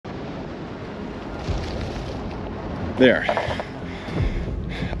There.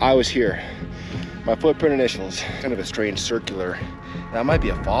 I was here. My footprint initials. Kind of a strange circular. That might be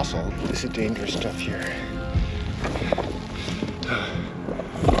a fossil. This is dangerous stuff here.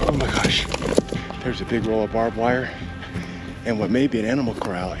 Oh my gosh. There's a big roll of barbed wire and what may be an animal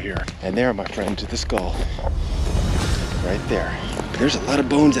corral here. And there, my friends, the skull. Right there. There's a lot of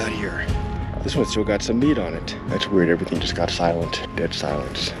bones out here. This one's still got some meat on it. That's weird, everything just got silent. Dead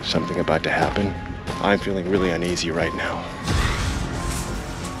silence. Something about to happen. I'm feeling really uneasy right now.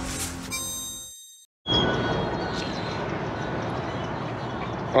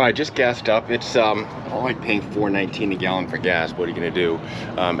 All right, just gassed up. It's I don't like paying $4.19 a gallon for gas. What are you gonna do?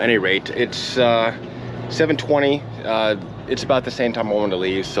 At any rate, it's 7:20. It's about the same time I want to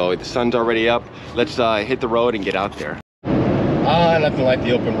leave, so the sun's already up. Let's hit the road and get out there. Nothing like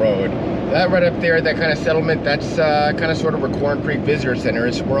the open road. That right up there, that kind of settlement, that's kind of sort of where Corn Creek Visitor Center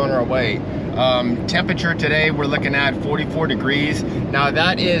is. We're on our way. Temperature today, we're looking at 44 degrees. Now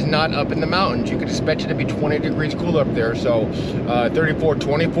that is not up in the mountains. You could expect it to be 20 degrees cooler up there. So 34,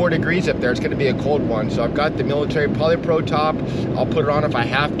 24 degrees up there. It's gonna be a cold one. So I've got the military polypro top. I'll put it on if I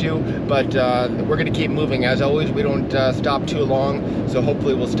have to, but we're gonna keep moving. As always, we don't stop too long. So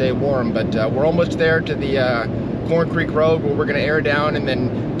hopefully we'll stay warm, but we're almost there to the Corn Creek Road, where we're gonna air down and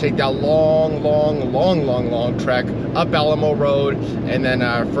then take that long trek up Alamo Road and then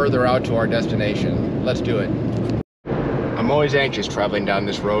further out to our destination. Let's do it. I'm always anxious traveling down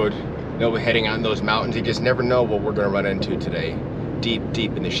this road. Heading out in those mountains, you just never know what we're gonna run into today.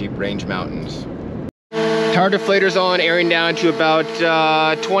 Deep in the Sheep Range Mountains. Tire deflator's on, airing down to about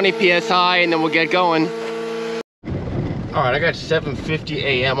 20 PSI, and then we'll get going. All right, I got 7:50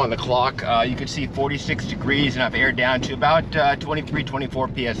 a.m. on the clock. You can see 46 degrees and I've aired down to about 23, 24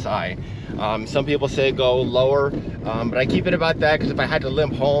 PSI. Some people say go lower, but I keep it about that because if I had to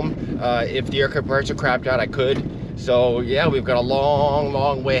limp home, if the air compressor crapped out, I could. So yeah, we've got a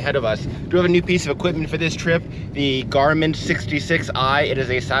long way ahead of us. Do have a new piece of equipment for this trip, the Garmin 66i. It is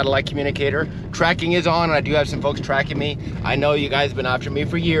a satellite communicator. Tracking is on, and I do have some folks tracking me. I know you guys have been after me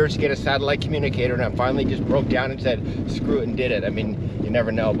for years to get a satellite communicator, and I finally just broke down and said, screw it, and did it. I mean, you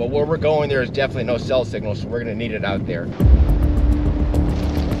never know. But where we're going, there is definitely no cell signal, so we're gonna need it out there.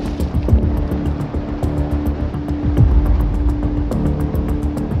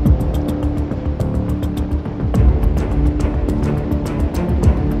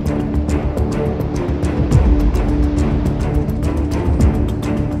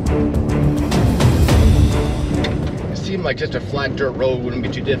 Like just a flat dirt road wouldn't be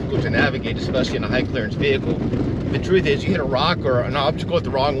too difficult to navigate, especially in a high clearance vehicle. The truth is, you hit a rock or an obstacle at the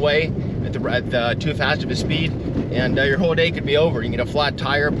wrong way at too fast of a speed, and your whole day could be over. You can get a flat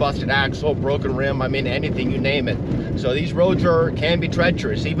tire, busted axle, broken rim, I mean anything, you name it. So these roads can be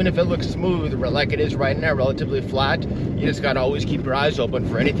treacherous, even if it looks smooth like it is right now, relatively flat. You just got to always keep your eyes open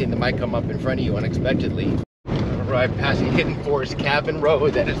for anything that might come up in front of you unexpectedly. Right, passing Hidden Forest Cabin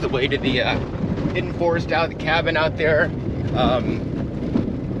Road. That is the way to the Hidden Forest the cabin out there.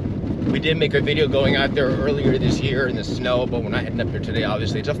 We did make a video going out there earlier this year in the snow, but we're not heading up there today,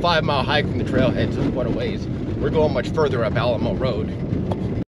 obviously. It's a 5-mile hike from the trailhead, so it's quite a ways. We're going much further up Alamo Road.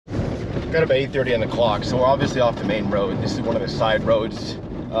 Got about 8:30 on the clock, so we're obviously off the main road. This is one of the side roads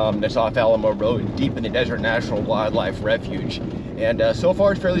that's off Alamo Road, deep in the Desert National Wildlife Refuge. And so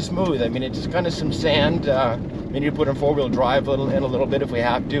far it's fairly smooth. I mean, it's kind of some sand. We need to put in 4-wheel drive in a little bit if we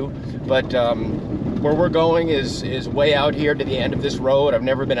have to. But where we're going is way out here to the end of this road. I've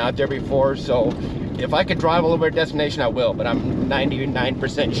never been out there before, so if I could drive all the way to destination, I will. But I'm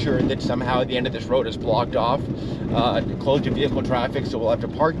 99% sure that somehow the end of this road is blocked off, closed to vehicle traffic, so we'll have to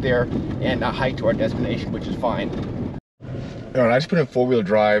park there and hike to our destination, which is fine. All right, I just put in 4-wheel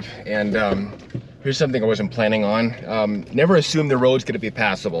drive, and here's something I wasn't planning on. Never assume the road's gonna be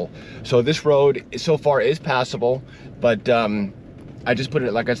passable. So this road so far is passable, but I just put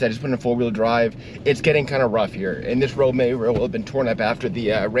it, like I said, I just put in 4-wheel drive. It's getting kind of rough here, and this road may well have been torn up after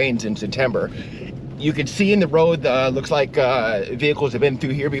the rains in September. You can see in the road, looks like vehicles have been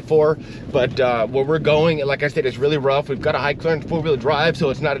through here before, but where we're going, like I said, it's really rough. We've got a high clearance 4-wheel drive, so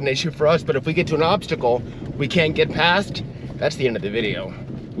it's not an issue for us, but if we get to an obstacle we can't get past, that's the end of the video.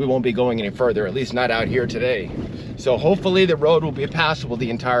 We won't be going any further, at least not out here today. So hopefully the road will be passable the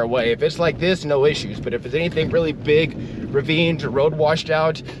entire way. If it's like this, no issues, but if it's anything really big, ravines or road washed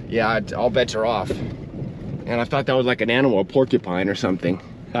out, yeah, all bets are off. And I thought that was like an animal, a porcupine or something.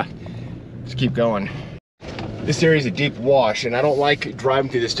 Let's keep going. This area is a deep wash, and I don't like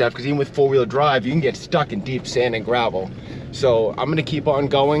driving through this stuff because even with 4-wheel drive, you can get stuck in deep sand and gravel. So I'm gonna keep on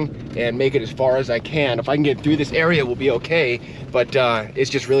going and make it as far as I can. If I can get through this area, we'll be okay, but it's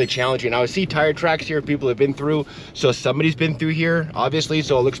just really challenging. Now I see tire tracks here, people have been through, so somebody's been through here, obviously,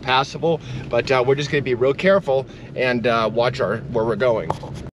 so it looks passable, but we're just gonna be real careful and watch where we're going.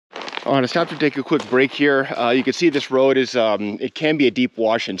 I want to stop to take a quick break here. You can see this road is, it can be a deep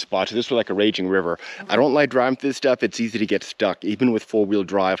washing spot, so this is like a raging river. I don't like driving through this stuff. It's easy to get stuck, even with four-wheel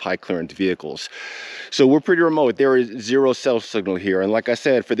drive, high clearance vehicles. So we're pretty remote. There is zero cell signal here. And like I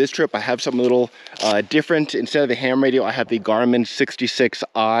said, for this trip, I have something a little different. Instead of the ham radio, I have the Garmin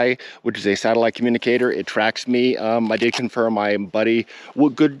 66i, which is a satellite communicator. It tracks me. I did confirm my buddy,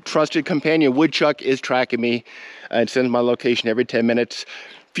 good trusted companion, Woodchuck, is tracking me and sends my location every 10 minutes.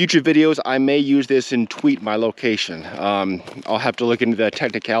 Future videos, I may use this and tweet my location. I'll have to look into the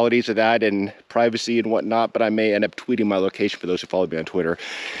technicalities of that and privacy and whatnot, but I may end up tweeting my location for those who follow me on Twitter.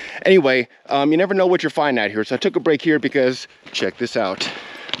 Anyway, you never know what you're finding out here, so I took a break here because, check this out.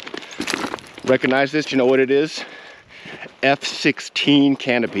 Recognize this? Do you know what it is? F-16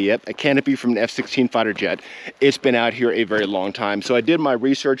 canopy. Yep, a canopy from an F-16 fighter jet. It's been out here a very long time. So I did my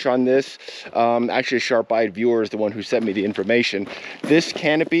research on this. Actually, a sharp-eyed viewer is the one who sent me the information. This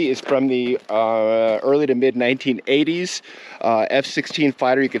canopy is from the early to mid 1980s F-16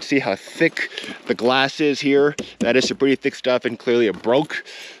 fighter. You can see how thick the glass is here. That is some pretty thick stuff, and clearly it broke.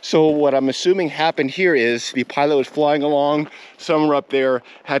 So what I'm assuming happened here is the pilot was flying along somewhere up there,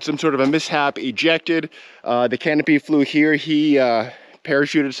 had some sort of a mishap, ejected. The canopy flew here. He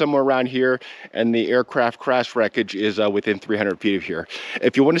parachuted somewhere around here, and the aircraft crash wreckage is within 300 feet of here.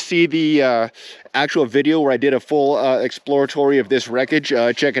 If you want to see the actual video where I did a full exploratory of this wreckage,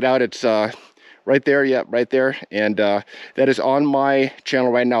 check it out. It's right there, yeah, right there. And that is on my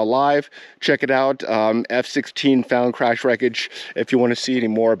channel right now live. Check it out, F-16 found crash wreckage, if you want to see any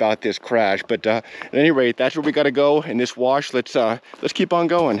more about this crash. But at any rate, that's where we got to go in this wash. Let's keep on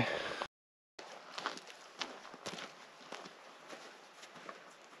going.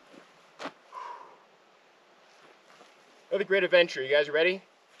 Another great adventure. You guys ready?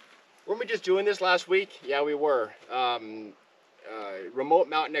 Weren't we just doing this last week? Yeah, we were. Remote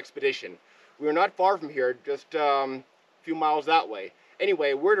mountain expedition. We were not far from here, just a few miles that way.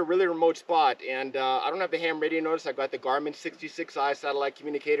 Anyway, we're at a really remote spot, and I don't have the ham radio notice. I've got the Garmin 66i satellite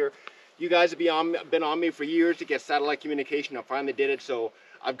communicator. You guys have been on me for years to get satellite communication. I finally did it, so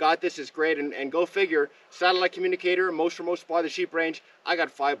I've got this. It's great, and go figure, satellite communicator, most remote spot of the sheep range. I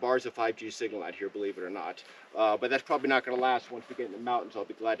got 5 bars of 5G signal out here, believe it or not. But that's probably not going to last once we get in the mountains. I'll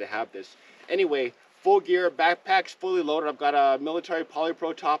be glad to have this. Anyway, full gear, backpack's fully loaded. I've got a military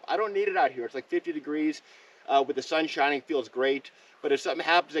polypro top. I don't need it out here. It's like 50 degrees with the sun shining. Feels great. But if something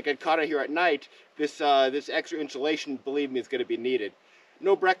happens, I get caught out here at night, this extra insulation, believe me, is going to be needed.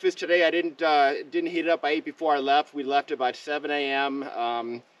 No breakfast today. I didn't heat it up. I ate before I left. We left about 7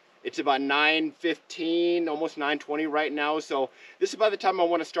 a.m. It's about 9:15, almost 9:20 right now. So this is about the time I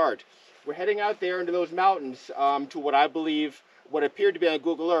want to start. We're heading out there into those mountains to what I believe, what appeared to be on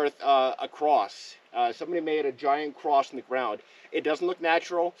Google Earth, a cross. Somebody made a giant cross in the ground. It doesn't look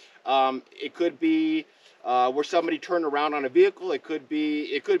natural. It could be where somebody turned around on a vehicle. It could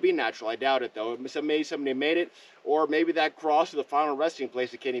be natural. I doubt it though. Maybe somebody made it, or maybe that cross is the final resting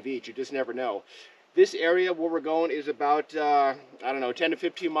place of Kenny Veach. You just never know. This area where we're going is about, I don't know, 10 to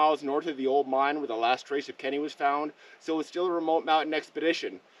 15 miles north of the old mine where the last trace of Kenny was found. So it's still a remote mountain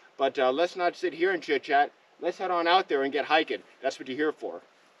expedition. But let's not sit here and chit-chat. Let's head on out there and get hiking. That's what you're here for.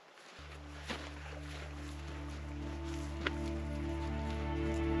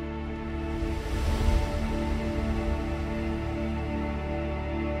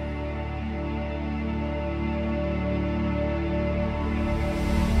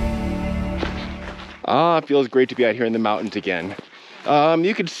 It feels great to be out here in the mountains again.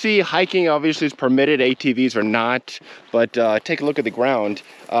 You can see hiking obviously is permitted, ATVs are not, but take a look at the ground.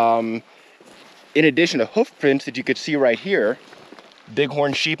 In addition to hoof prints that you could see right here,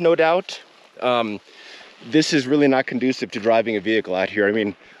 bighorn sheep no doubt, this is really not conducive to driving a vehicle out here. I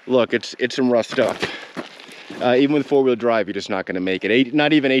mean, look, it's some rough stuff. Even with four-wheel drive, you're just not going to make it.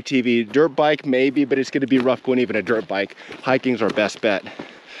 Not even ATV. Dirt bike maybe, but it's going to be rough going even a dirt bike. Hiking's our best bet.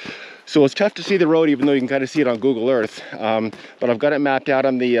 So it's tough to see the road, even though you can kind of see it on Google Earth. But I've got it mapped out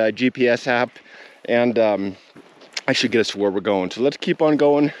on the GPS app, and I should get us to where we're going. So let's keep on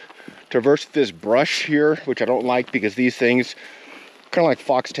going. Traverse this brush here, which I don't like because these things kind of like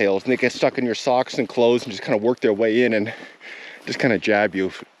foxtails, and they get stuck in your socks and clothes and just kind of work their way in and just kind of jab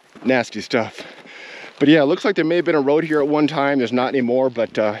you. Nasty stuff. But yeah, it looks like there may have been a road here at one time. There's not anymore,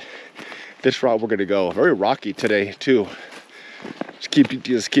 but this route we're going to go. Very rocky today too.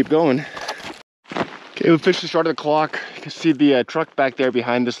 Just keep going. Okay, we officially started the clock. You can see the truck back there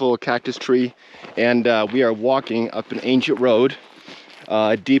behind this little cactus tree, and we are walking up an ancient road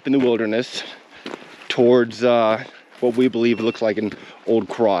deep in the wilderness towards what we believe looks like an old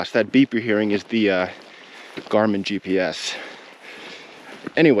cross. That beep you're hearing is the Garmin GPS.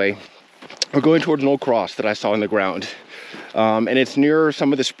 Anyway, we're going towards an old cross that I saw in the ground, and it's near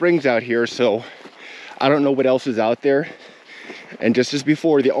some of the springs out here, so I don't know what else is out there. And just as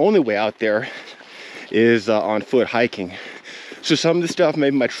before, the only way out there is on foot hiking. So some of the stuff,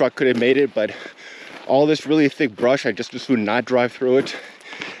 maybe my truck could have made it, but all this really thick brush, I just would not drive through it.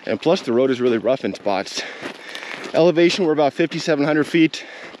 And plus the road is really rough in spots. Elevation, we're about 5,700 feet.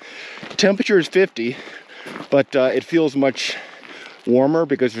 Temperature is 50, but it feels much warmer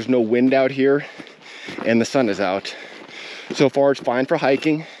because there's no wind out here and the sun is out. So far it's fine for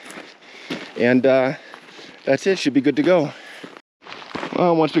hiking, and that's it, should be good to go.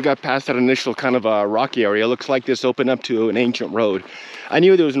 Well, once we got past that initial kind of rocky area, it looks like this opened up to an ancient road. I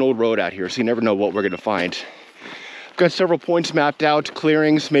knew there was an old road out here, so you never know what we're gonna find. I've got several points mapped out,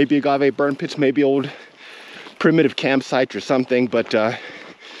 clearings, maybe agave burn pits, maybe old primitive campsites or something, but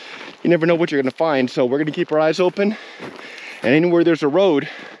you never know what you're gonna find, so we're gonna keep our eyes open, and anywhere there's a road,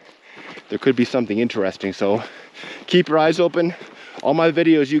 there could be something interesting, so keep your eyes open. All my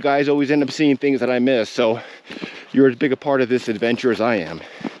videos, you guys always end up seeing things that I miss, so you're as big a part of this adventure as I am.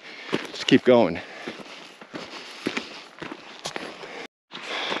 Just keep going.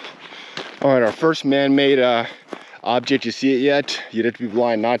 All right, our first man-made object, you see it yet? You'd have to be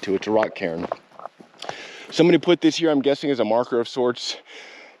blind not to. It's a rock cairn. Somebody put this here, I'm guessing, as a marker of sorts.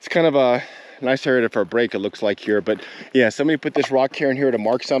 It's kind of a nice area for a break, it looks like here, but yeah, somebody put this rock cairn here to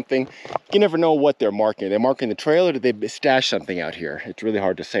mark something. You never know what they're marking. Are they marking the trail, or did they stash something out here? It's really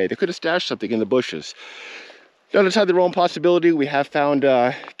hard to say. They could have stashed something in the bushes. On the side of the wrong possibility, we have found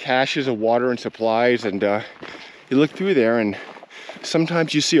caches of water and supplies, and you look through there and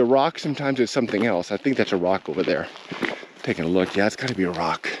sometimes you see a rock, sometimes it's something else. I think that's a rock over there. Taking a look, yeah, it's gotta be a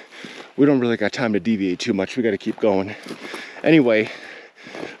rock. We don't really got time to deviate too much. We gotta keep going. Anyway,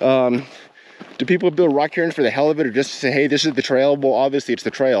 do people build rock cairns for the hell of it, or just to say, hey, this is the trail? Well, obviously it's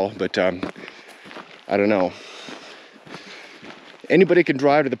the trail, but I don't know. Anybody can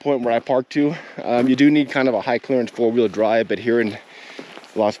drive to the point where I parked to. You do need kind of a high clearance four-wheel drive, but here in the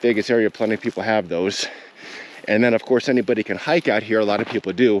Las Vegas area, plenty of people have those. And then of course anybody can hike out here. A lot of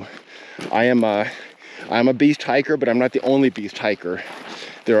people do. I'm a beast hiker, but I'm not the only beast hiker.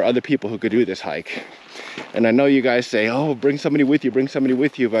 There are other people who could do this hike. And I know you guys say, oh, bring somebody with you, bring somebody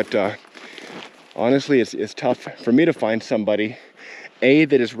with you, but honestly, it's tough for me to find somebody, A,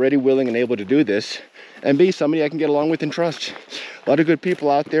 that is ready, willing, and able to do this, and B, somebody I can get along with and trust. A lot of good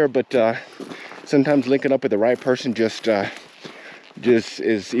people out there, but sometimes linking up with the right person just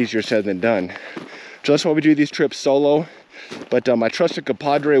is easier said than done. So that's why we do these trips solo. But my trusted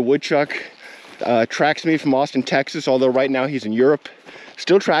compadre woodchuck tracks me from Austin, Texas, although right now he's in Europe,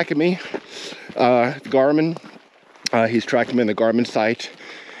 still tracking me. Garmin, he's tracking me on the Garmin site,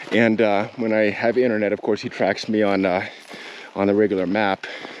 and when I have internet, of course, he tracks me on the regular map.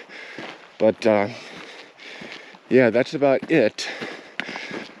 But yeah, that's about it.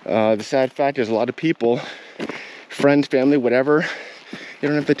 The sad fact is a lot of people, friends, family, whatever, they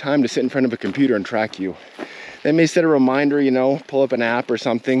don't have the time to sit in front of a computer and track you. They may set a reminder, you know, pull up an app or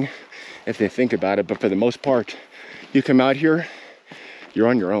something if they think about it, but for the most part, you come out here, you're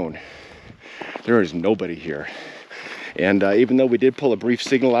on your own. There is nobody here. And even though we did pull a brief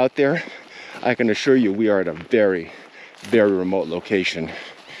signal out there, I can assure you we are at a very, very remote location.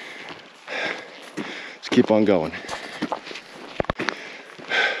 Let's keep on going.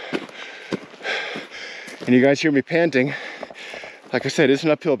 And you guys hear me panting. Like I said, it's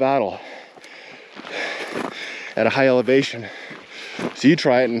an uphill battle at a high elevation. So you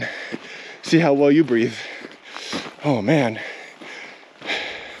try it and see how well you breathe. Oh man.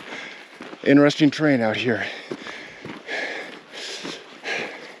 Interesting terrain out here.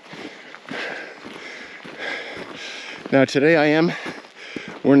 Now today I am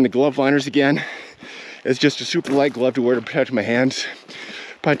wearing the glove liners again. It's just a super light glove to wear to protect my hands.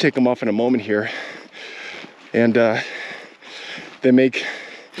 Probably take them off in a moment here. And they make,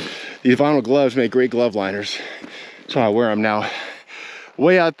 these vinyl gloves make great glove liners. So I wear them now.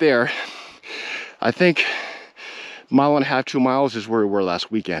 Way out there, I think 1.5 miles, 2 miles is where we were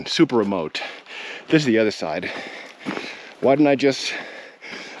last weekend. Super remote. This is the other side. Why didn't I just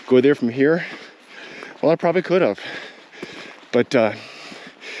go there from here? Well, I probably could have. But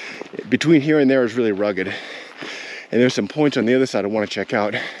between here and there is really rugged. And there's some points on the other side I want to check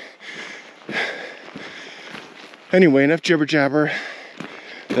out. Anyway, enough jibber jabber.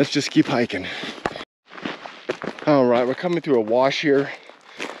 Let's just keep hiking. All right. we're coming through a wash here,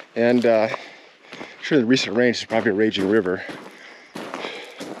 and sure the recent rains is probably a raging river.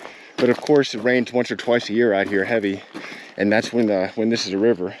 But of course it rains once or twice a year out here, heavy, and that's when this is a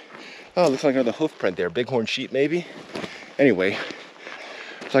river. Oh, looks like another hoof print there, bighorn sheep maybe. Anyway,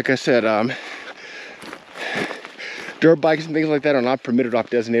 like I said, dirt bikes and things like that are not permitted off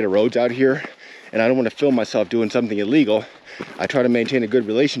designated roads out here, and I don't want to film myself doing something illegal. I try to maintain a good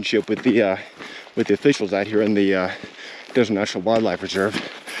relationship with the officials out here in the Desert National Wildlife Reserve.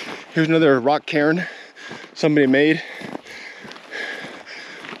 Here's another rock cairn somebody made.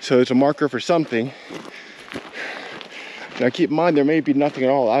 So it's a marker for something. Now keep in mind, there may be nothing at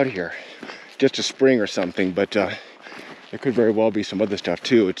all out here, just a spring or something, but there could very well be some other stuff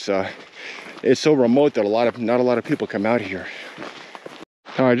too. It's so remote that not a lot of people come out here.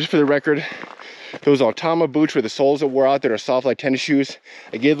 All right, just for the record, those Altama boots with the soles that wore out that are soft like tennis shoes,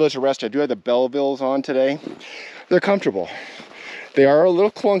 I gave those a rest. I do have the Bellevilles on today. They're comfortable. They are a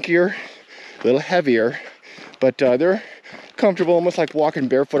little clunkier, a little heavier, but they're comfortable, almost like walking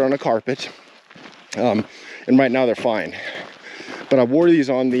barefoot on a carpet. And right now they're fine. But I wore these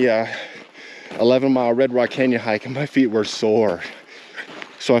on the 11-mile Red Rock Canyon hike, and my feet were sore.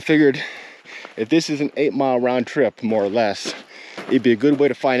 So I figured if this is an 8-mile round trip, more or less, it'd be a good way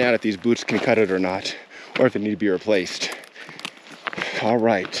to find out if these boots can cut it or not, or if they need to be replaced. All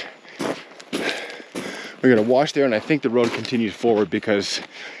right. We're gonna wash there, and I think the road continues forward because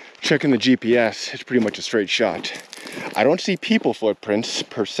checking the GPS, it's pretty much a straight shot. I don't see people footprints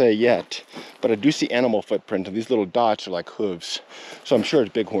per se yet, but I do see animal footprints, and these little dots are like hooves. So I'm sure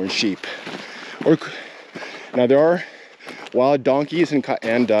it's bighorn sheep. Now there are wild donkeys and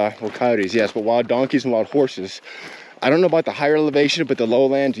well, coyotes, yes, but wild donkeys and wild horses. I don't know about the higher elevation, but the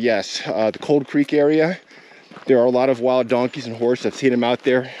lowlands, yes. The Cold Creek area, there are a lot of wild donkeys and horses. I've seen them out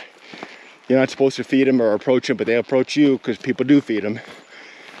there. You're not supposed to feed them or approach them, but they approach you because people do feed them.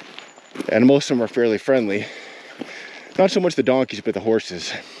 And most of them are fairly friendly. Not so much the donkeys, but the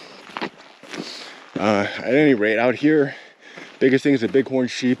horses. At any rate, out here, biggest thing is the bighorn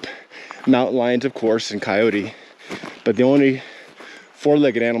sheep, mountain lions, of course, and coyote. But the only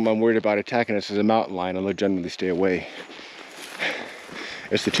four-legged animal I'm worried about attacking us is a mountain lion, and they'll generally stay away.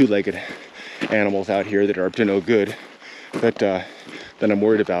 It's the two-legged animals out here that are up to no good that I'm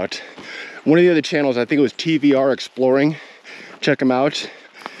worried about. One of the other channels, I think it was TVR Exploring, check him out.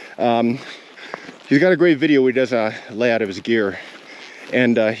 He's got a great video where he does a layout of his gear,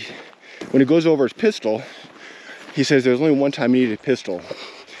 and when he goes over his pistol, he says there's only one time he needed a pistol.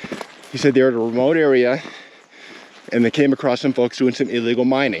 He said they're at a remote area and they came across some folks doing some illegal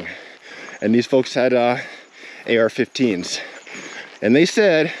mining, and these folks had AR-15s, and they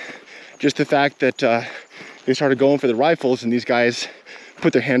said just the fact that they started going for the rifles and these guys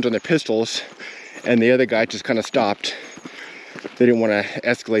put their hands on their pistols and the other guy just kind of stopped. They didn't want to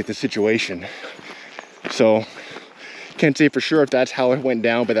escalate the situation. So can't say for sure if that's how it went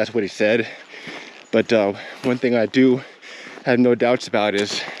down, but that's what he said. But one thing I do have no doubts about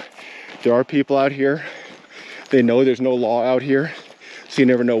is there are people out here. They know there's no law out here, so you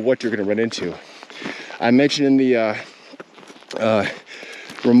never know what you're going to run into. I mentioned in the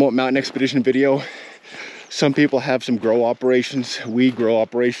remote mountain expedition video, some people have some grow operations, weed grow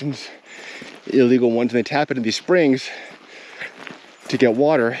operations, illegal ones, and they tap into these springs to get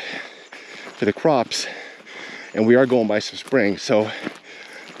water for the crops. And we are going by some springs, so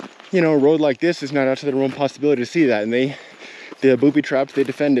you know, a road like this is not out to the realm possibility to see that, and they have booby traps, they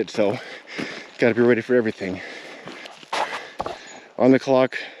defend it, so gotta be ready for everything. On the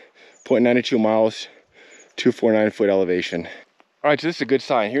clock, 0.92 miles, 249 foot elevation. All right, so this is a good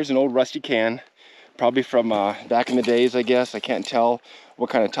sign. Here's an old rusty can, probably from back in the days, I guess. I can't tell what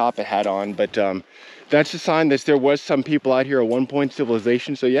kind of top it had on, but that's a sign that there was some people out here at one point,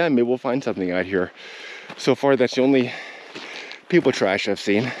 civilization. So yeah, maybe we'll find something out here. So far, that's the only people trash I've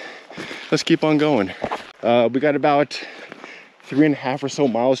seen. Let's keep on going. We got about 3.5 or so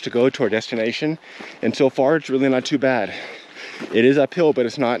miles to go to our destination, and so far it's really not too bad. It is uphill, but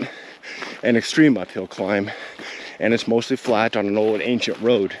it's not an extreme uphill climb, and it's mostly flat on an old ancient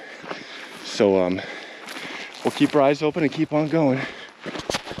road. So we'll keep our eyes open and keep on going.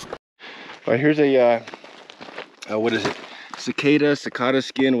 All right, here's a what is it, cicada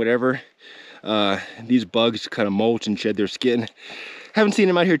skin, whatever. These bugs kind of molt and shed their skin. Haven't seen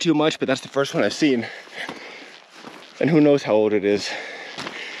them out here too much, but that's the first one I've seen, and who knows how old it is.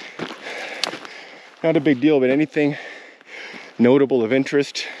 Not a big deal, but anything notable of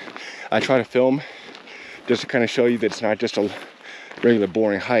interest I try to film, just to kind of show you that it's not just a regular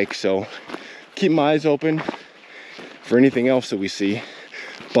boring hike. So keep my eyes open for anything else that we see.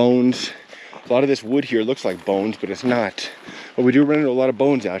 Bones, A lot of this wood here looks like bones, but it's not. But we do run into a lot of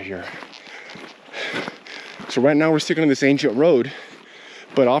bones out here. So right now we're sticking on this ancient road,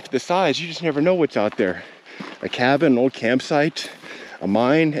 but off to the sides, you just never know what's out there. A cabin, an old campsite, a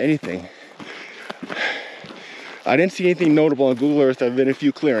mine, anything. I didn't see anything notable on Google Earth. I've been in a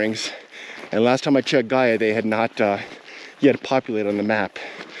few clearings, and last time I checked Gaia, they had not yet populated on the map.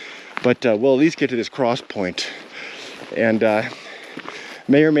 But we'll at least get to this cross point, and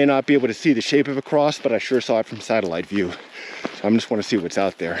may or may not be able to see the shape of a cross, but I sure saw it from satellite view. So I just want to see what's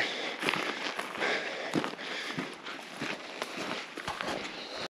out there.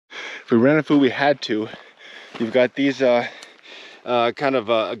 If we ran out of food, we had to. You've got these kind of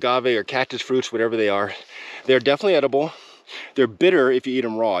agave or cactus fruits, whatever they are. They're definitely edible. They're bitter if you eat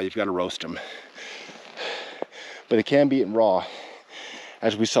them raw. You've got to roast them. But they can be eaten raw,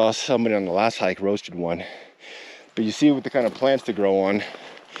 as we saw somebody on the last hike roasted one. But you see with the kind of plants they grow on,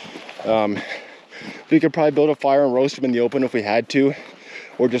 we could probably build a fire and roast them in the open if we had to,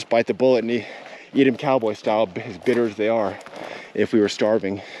 or just bite the bullet and eat them cowboy style, as bitter as they are, if we were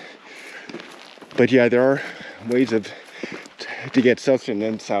starving. But yeah, there are ways to get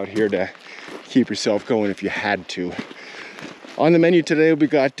sustenance out here to keep yourself going if you had to. On the menu today, we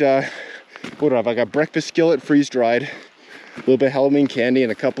got, what do I have? I got breakfast skillet, freeze-dried, a little bit of Halloween candy,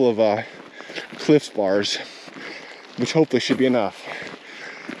 and a couple of Cliff's bars, which hopefully should be enough.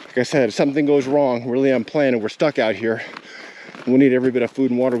 Like I said, if something goes wrong, really unplanned, and we're stuck out here, we'll need every bit of food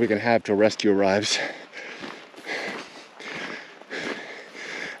and water we can have till rescue arrives.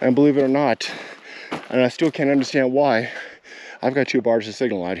 And believe it or not, and I still can't understand why, I've got 2 bars of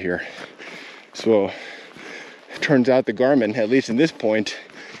signal out here. So it turns out the Garmin, at least in this point,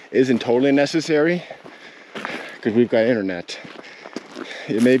 isn't totally necessary, because we've got internet.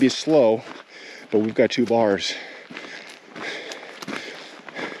 It may be slow, but we've got 2 bars.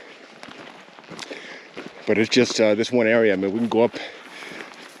 But it's just this one area. I mean, we can go up,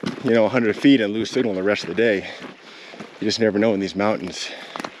 100 feet and lose signal the rest of the day. You just never know in these mountains.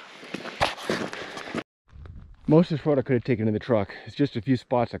 Most of this road I could have taken in the truck. It's just a few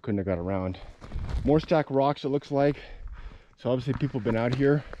spots I couldn't have got around. More stacked rocks, it looks like. So obviously people have been out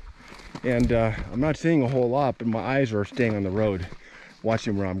here. And I'm not seeing a whole lot, but my eyes are staying on the road,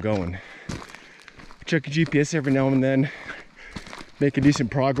 watching where I'm going. Check the GPS every now and then, making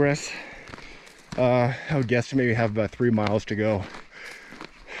decent progress. I would guess maybe have about 3 miles to go,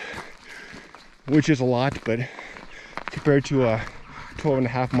 which is a lot, but compared to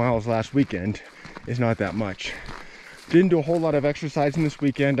 12.5 miles last weekend, it's not that much. Didn't do a whole lot of exercising this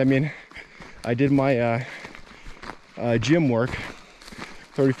weekend. I mean, I did my gym work,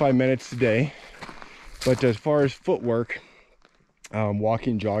 35 minutes a day, but as far as footwork,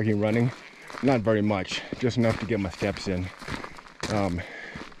 walking, jogging, running, not very much, just enough to get my steps in.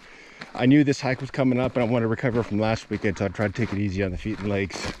 I knew this hike was coming up and I wanted to recover from last weekend, so I tried to take it easy on the feet and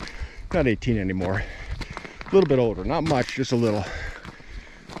legs. Not 18 anymore, a little bit older, not much, just a little.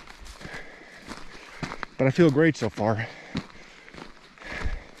 But I feel great so far.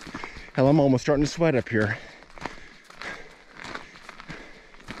 Hell, I'm almost starting to sweat up here.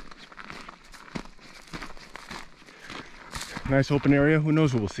 Nice open area, who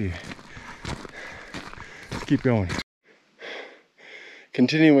knows what we'll see. Let's keep going.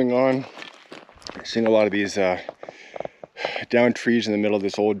 Continuing on, seeing a lot of these down trees in the middle of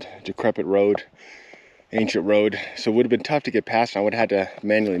this old decrepit road, ancient road. So it would have been tough to get past, and I would have had to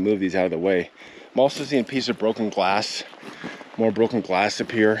manually move these out of the way. I'm also seeing a piece of broken glass, more broken glass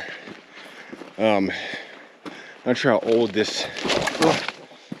up here. Not sure how old this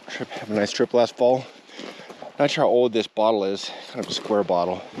trip, have a nice trip last fall. Not sure how old this bottle is, kind of a square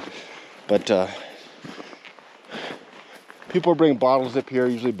bottle, but people bring bottles up here,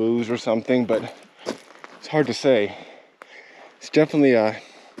 usually booze or something, but it's hard to say. It's definitely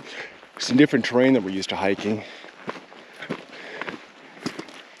some different terrain that we're used to hiking.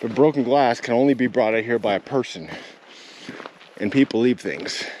 But broken glass can only be brought out here by a person, and people leave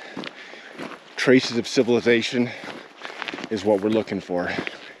things. Traces of civilization is what we're looking for.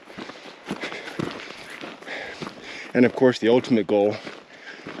 And of course, the ultimate goal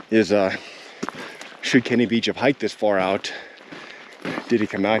is, should Kenny Veach have hiked this far out, did he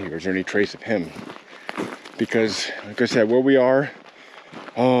come out here? Is there any trace of him? Because, like I said, where we are,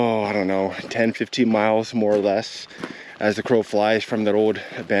 I don't know, 10, 15 miles more or less, as the crow flies from that old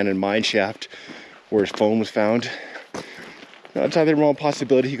abandoned mine shaft where his phone was found. Now, it's either a remote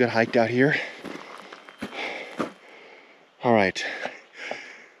possibility he got hiked out here. All right,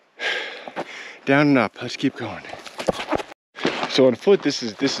 down and up, let's keep going. So on foot, this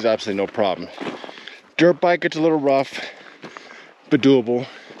is absolutely no problem. Dirt bike, it's a little rough, but doable.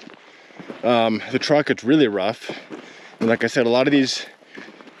 The truck, it's really rough. And like I said, a lot of these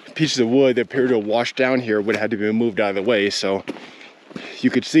pieces of wood that appear to have washed down here would have had to be moved out of the way. So you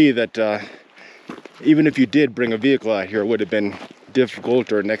could see that even if you did bring a vehicle out here, it would have been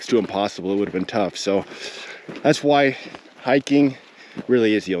difficult or next to impossible. It would have been tough. So that's why hiking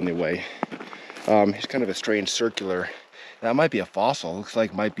really is the only way. It's kind of a strange circular. That might be a fossil. Looks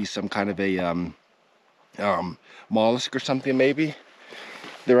like it might be some kind of a mollusk or something maybe.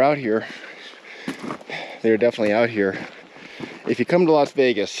 They're out here. They're definitely out here. If you come to Las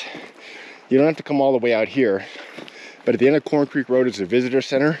Vegas, you don't have to come all the way out here. But at the end of Corn Creek Road is a visitor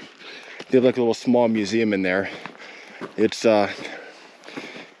center. They have like a little small museum in there. It's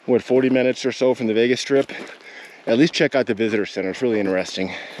what, 40 minutes or so from the Vegas Strip. At least check out the visitor center. It's really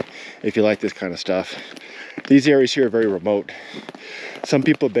interesting if you like this kind of stuff. These areas here are very remote. Some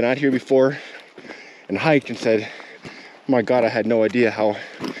people have been out here before and hiked and said, oh my God, I had no idea how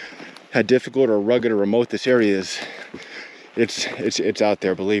difficult or rugged or remote this area is. It's out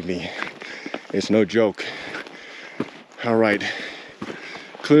there, believe me. It's no joke. All right.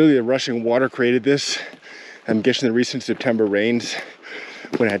 Clearly the rushing water created this. I'm guessing the recent September rains,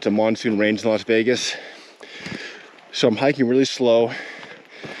 when it had some monsoon rains in Las Vegas. So I'm hiking really slow.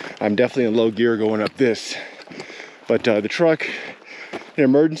 I'm definitely in low gear going up this. But the truck, in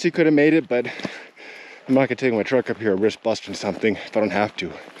emergency, could have made it, but I'm not gonna take my truck up here and risk busting something if I don't have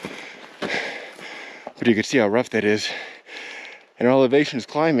to. But you can see how rough that is. And our elevation is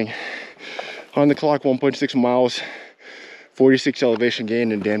climbing. On the clock, 1.6 miles, 46 elevation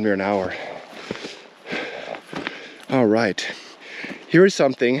gain in damn near an hour. All right, here is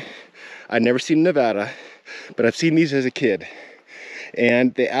something I've never seen in Nevada, but I've seen these as a kid.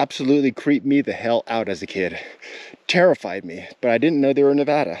 And they absolutely creeped me the hell out as a kid. Terrified me, but I didn't know they were in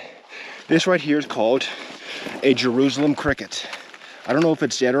Nevada. This right here is called a Jerusalem cricket. I don't know if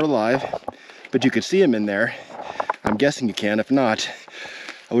it's dead or alive, but you can see him in there. I'm guessing you can. If not,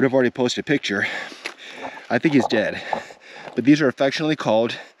 I would have already posted a picture. I think he's dead. But these are affectionately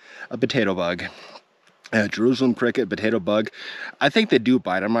called a potato bug. A Jerusalem cricket, potato bug. I think they do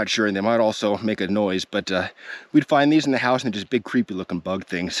bite, I'm not sure, and they might also make a noise, but we'd find these in the house and they're just big creepy looking bug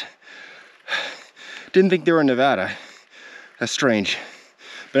things. Didn't think they were in Nevada. That's strange.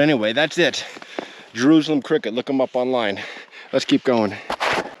 But anyway, that's it. Jerusalem cricket, look them up online. Let's keep going.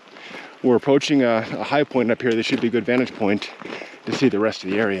 We're approaching a high point up here. This should be a good vantage point to see the rest of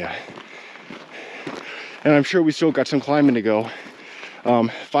the area. And I'm sure we still got some climbing to go.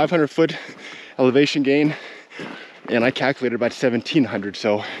 500 foot elevation gain, and I calculated about 1,700,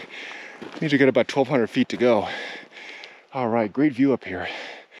 so I need to get about 1,200 feet to go. All right, great view up here.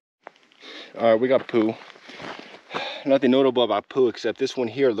 All right, we got poo. Nothing notable about poo except this one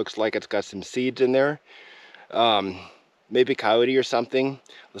here looks like it's got some seeds in there. Maybe coyote or something.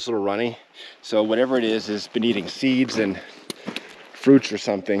 This little runny. So whatever it is has been eating seeds and fruits or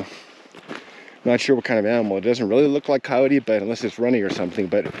something. Not sure what kind of animal. It doesn't really look like coyote, but unless it's runny or something.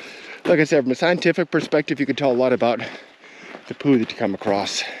 But like I said, from a scientific perspective, you can tell a lot about the poo that you come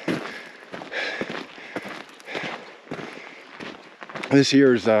across. This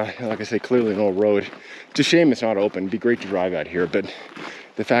here is, like I say, clearly an old road. It's a shame it's not open. It'd be great to drive out here, but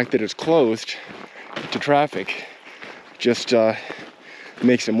the fact that it's closed to traffic just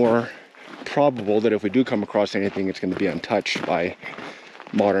makes it more probable that if we do come across anything, it's going to be untouched by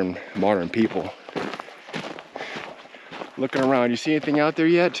modern people. Looking around, you see anything out there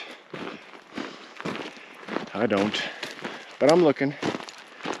yet? I don't, but I'm looking.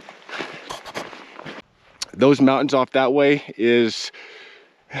 Those mountains off that way is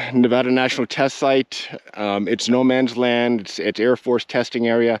Nevada National Test Site. It's no man's land. It's Air Force testing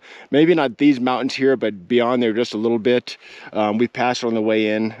area. Maybe not these mountains here, but beyond there just a little bit. We passed on the way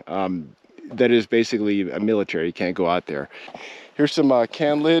in. That is basically a military. You can't go out there. Here's some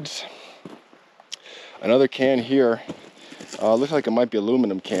can lids. Another can here. Looks like it might be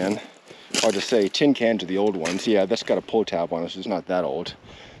aluminum can. Hard to say. Tin cans are the old ones. Yeah, that's got a pull tab on it, so it's not that old.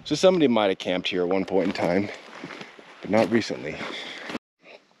 So somebody might have camped here at one point in time, but not recently.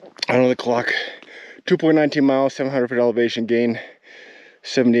 On the clock, 2.19 miles, 700 foot elevation gain,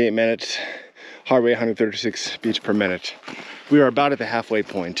 78 minutes, heart rate 136 beats per minute. We are about at the halfway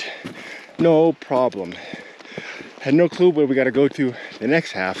point. No problem. Had no clue where we got to go to the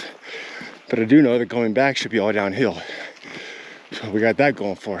next half, but I do know that going back should be all downhill. So we got that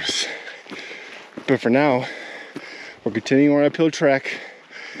going for us. But for now, we're continuing our uphill trek.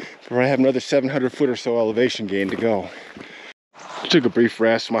 Where I have another 700 foot or so elevation gain to go. Took a brief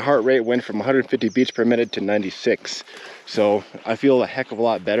rest. My heart rate went from 150 beats per minute to 96. So I feel a heck of a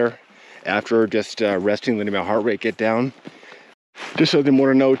lot better after just resting, letting my heart rate get down. Just something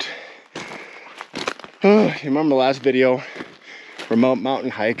more to note. You remember the last video, remote mountain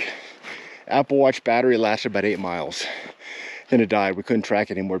hike, Apple Watch battery lasted about 8 miles. Then it died. We couldn't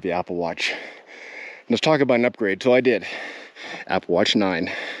track it anymore with the Apple Watch. Let's talk about an upgrade. So I did. Apple Watch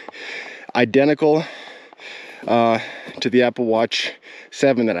 9. Identical to the Apple Watch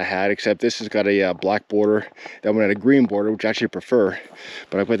 7 that I had, except this has got a black border. That one had a green border, which I actually prefer.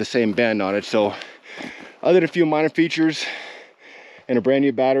 But I put the same band on it. So other than a few minor features and a brand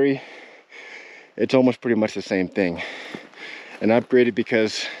new battery, it's almost pretty much the same thing. And I upgraded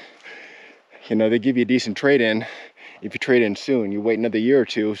because, you know, they give you a decent trade-in. If you trade in soon, you wait another year or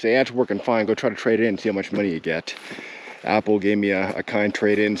two, say, yeah, it's working fine, go try to trade it in, see how much money you get. Apple gave me a kind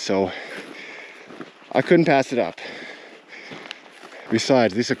trade-in, so I couldn't pass it up.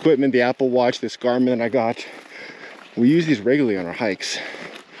 Besides, this equipment, the Apple Watch, this Garmin that I got, we use these regularly on our hikes.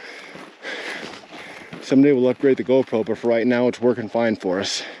 Someday we'll upgrade the GoPro, but for right now, it's working fine for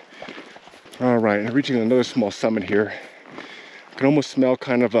us. All right, I'm reaching another small summit here. I can almost smell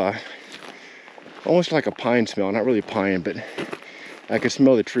kind of almost like a pine smell, not really pine, but I could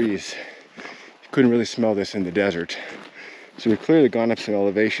smell the trees. Couldn't really smell this in the desert. So we've clearly gone up some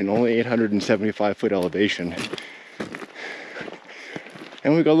elevation, only 875 foot elevation.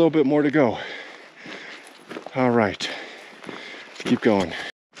 And we've got a little bit more to go. All right, let's keep going.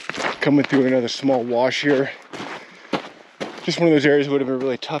 Coming through another small wash here. Just one of those areas that would have been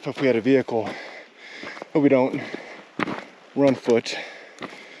really tough if we had a vehicle, but we don't. We're on foot.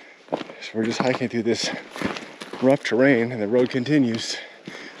 So we're just hiking through this rough terrain, and the road continues.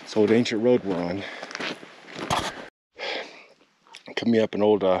 This old ancient road we're on. Coming up an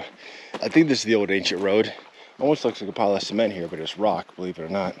old, I think this is the old ancient road. Almost looks like a pile of cement here, but it's rock, believe it or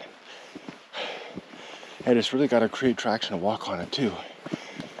not. And it's really got to create traction to walk on it too.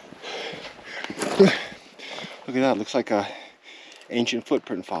 Look at that, looks like a ancient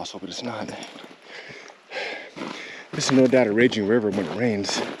footprint fossil, but it's not. This is no doubt a raging river when it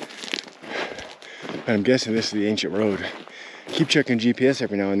rains. But I'm guessing this is the ancient road. Keep checking GPS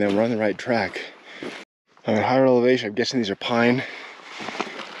every now and then, we're on the right track. At higher elevation, I'm guessing these are pine.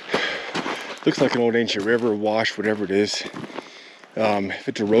 Looks like an old ancient river, wash, whatever it is. If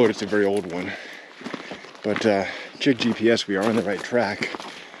it's a road, it's a very old one. But check GPS, we are on the right track.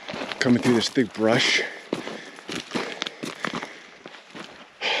 Coming through this thick brush.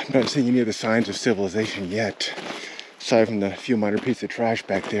 I'm not seeing any of the signs of civilization yet, aside from the few minor pieces of trash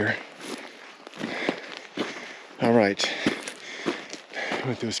back there. All right,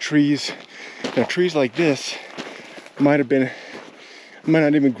 with those trees. Now trees like this might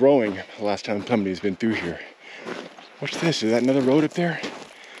not even growing the last time somebody's been through here. What's this? Is that another road up there?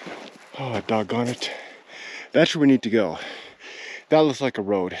 Oh, doggone it. That's where we need to go. That looks like a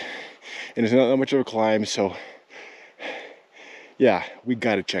road. And it's not that much of a climb, so yeah, we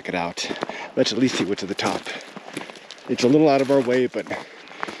gotta check it out. Let's at least see what's at the top. It's a little out of our way, but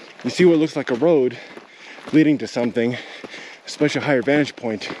you see what looks like a road leading to something, especially a higher vantage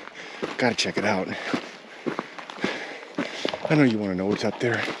point. Gotta check it out. I know you want to know what's up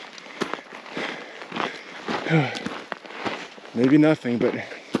there. Maybe nothing, but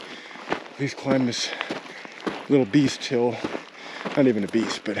at least climb this little beast hill. Not even a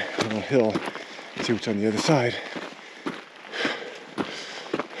beast, but a little hill. See what's on the other side.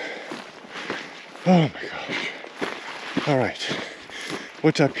 Oh my gosh. All right,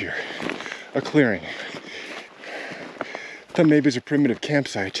 what's up here? A clearing. Thought maybe it's a primitive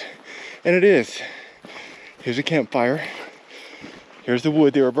campsite, and it is. Here's a campfire. Here's the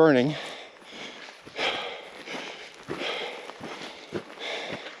wood they were burning.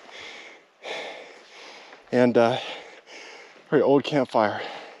 And very old campfire.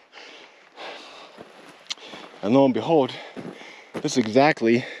 And lo and behold, this is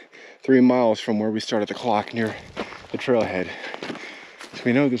exactly 3 miles from where we started the clock near the trailhead. So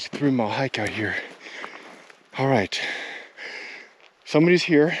we know there's a 3-mile hike out here. All right, somebody's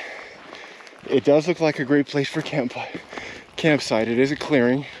here. It does look like a great place for campsite. It is a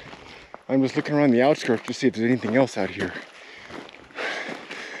clearing. I'm just looking around the outskirts to see if there's anything else out here.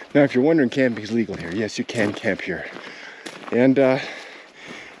 Now, if you're wondering, camping is legal here. Yes, you can camp here. And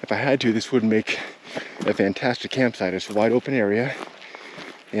if I had to, this would make a fantastic campsite. It's a wide open area.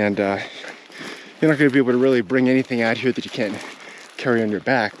 And you're not going to be able to really bring anything out here that you can't carry on your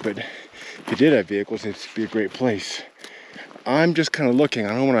back. But if you did have vehicles, it'd be a great place. I'm just kind of looking.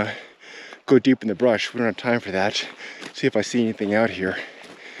 I don't want to go deep in the brush. We don't have time for that. See if I see anything out here.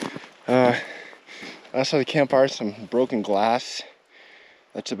 I saw the campfire, some broken glass.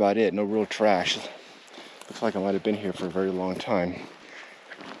 That's about it. No real trash. Looks like I might have been here for a very long time.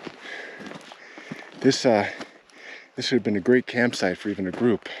 This would have been a great campsite for even a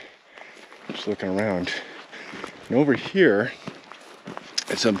group. Just looking around. And over here,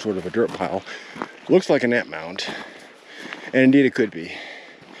 it's some sort of a dirt pile. Looks like an ant mound. And indeed it could be.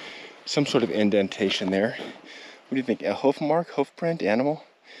 Some sort of indentation there. What do you think? A hoof mark? Hoof print? Animal?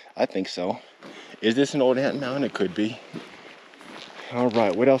 I think so. Is this an old ant mound? It could be.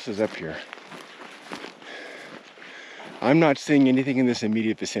 Alright, what else is up here? I'm not seeing anything in this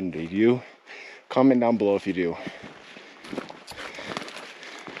immediate vicinity. Do you? Comment down below if you do.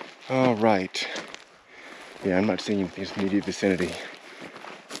 Alright. Yeah, I'm not seeing anything in this immediate vicinity.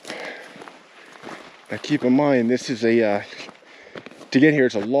 Now keep in mind, this is a, to get here,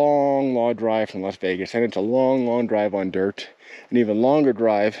 it's a long, long drive from Las Vegas, and it's a long, long drive on dirt, an even longer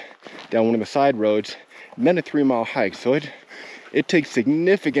drive down one of the side roads, and then a 3-mile hike. So it takes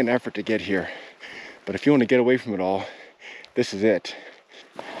significant effort to get here. But if you want to get away from it all, this is it.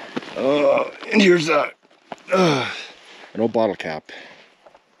 And here's an old bottle cap.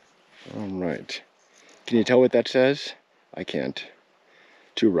 All right. Can you tell what that says? I can't.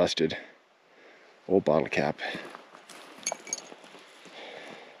 Too rusted. Old bottle cap.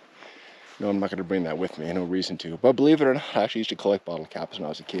 No, I'm not going to bring that with me. No reason to. But believe it or not, I actually used to collect bottle caps when I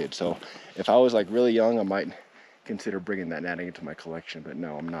was a kid. So if I was like really young, I might consider bringing that and adding it to my collection. But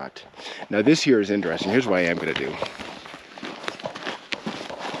no, I'm not. Now this here is interesting. Here's what I am going to do.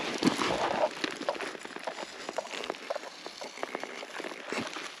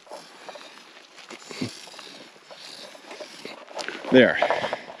 There.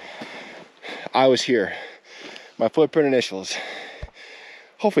 I was here. My footprint initials.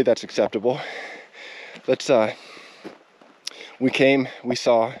 Hopefully that's acceptable. Let's, we came, we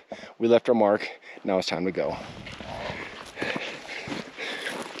saw, we left our mark. Now it's time to go.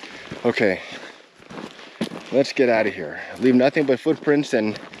 Okay. Let's get out of here. Leave nothing but footprints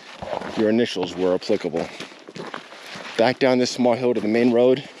and your initials were applicable. Back down this small hill to the main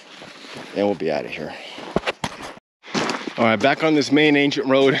road and we'll be out of here. All right, back on this main ancient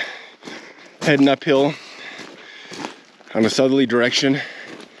road, heading uphill on a southerly direction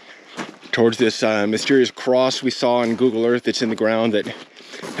towards this mysterious cross we saw on Google Earth that's in the ground that,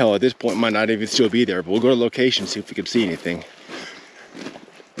 hell, at this point might not even still be there, but we'll go to location, see if we can see anything.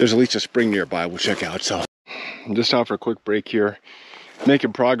 There's at least a spring nearby we'll check out, so. I'm just out for a quick break here,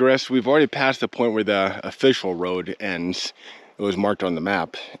 making progress. We've already passed the point where the official road ends. It was marked on the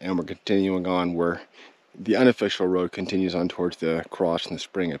map, and we're continuing on where the unofficial road continues on towards the cross and the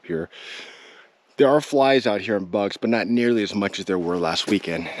spring up here. There are flies out here and bugs, but not nearly as much as there were last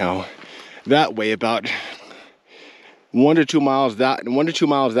weekend. Now, that way, about 1 to 2 miles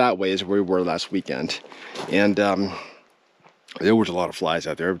that way is where we were last weekend, and there was a lot of flies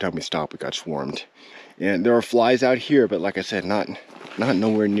out there. Every time we stopped, we got swarmed. And there are flies out here, but like I said, not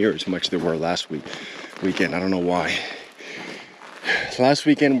nowhere near as much as there were last weekend. I don't know why. Last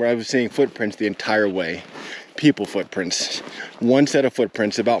weekend, where I was seeing footprints the entire way, people footprints, one set of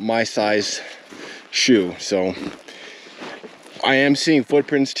footprints about my size shoe. So I am seeing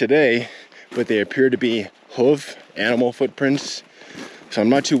footprints today, but they appear to be hoof animal footprints. So I'm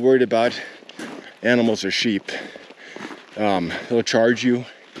not too worried about animals or sheep. They'll charge you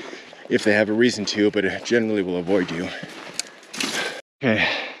if they have a reason to, but it generally will avoid you. Okay,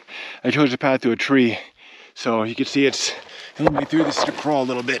 I chose to path through a tree, so you can see it's helping me through this to crawl a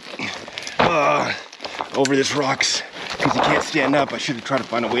little bit over this rocks because you can't stand up. I should have tried to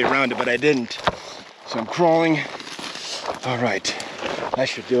find a way around it, but I didn't. So I'm crawling. All right, that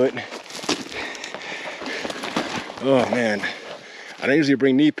should do it. Oh man, I don't usually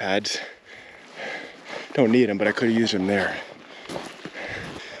bring knee pads. Don't need them, but I could have used them there.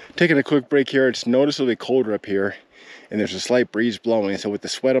 Taking a quick break here. It's noticeably colder up here, and there's a slight breeze blowing. So with the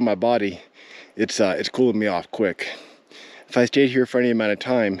sweat on my body, it's cooling me off quick. If I stayed here for any amount of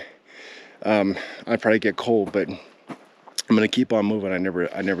time, I'd probably get cold, but I'm gonna keep on moving. I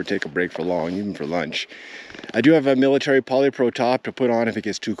never take a break for long, even for lunch. I do have a military polypro top to put on if it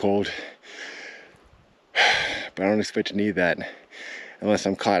gets too cold, but I don't expect to need that unless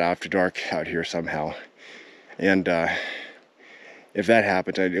I'm caught after dark out here somehow. And if that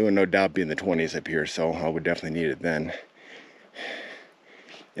happens, I would no doubt be in the 20s up here, so I would definitely need it then.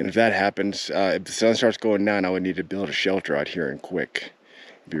 And if that happens, if the sun starts going down, I would need to build a shelter out here and quick.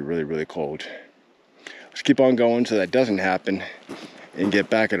 It'd be really, really cold. Let's keep on going so that doesn't happen and get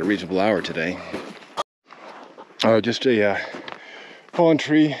back at a reasonable hour today. Just a fallen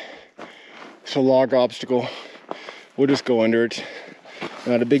tree. It's a log obstacle. We'll just go under it.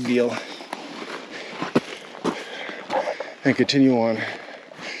 Not a big deal. And continue on.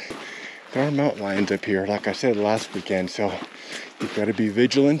 There are mountain lions up here, like I said last weekend, so you've got to be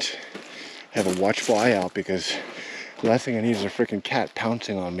vigilant, have a watchful eye out, because the last thing I need is a freaking cat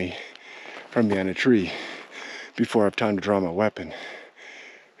pouncing on me from behind a tree before I have time to draw my weapon.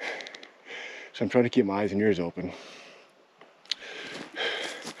 So I'm trying to keep my eyes and ears open.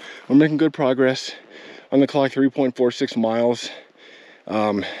 We're making good progress. On the clock, 3.46 miles.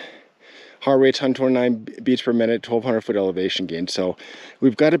 Heart rate's 129 beats per minute, 1,200 foot elevation gain. So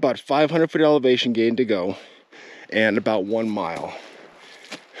we've got about 500 foot elevation gain to go and about 1 mile.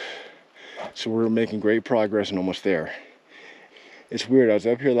 So we're making great progress and almost there. It's weird, I was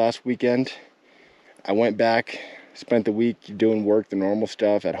up here last weekend. I went back, spent the week doing work, the normal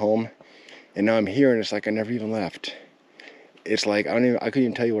stuff at home. And now I'm here and it's like I never even left. It's like, I couldn't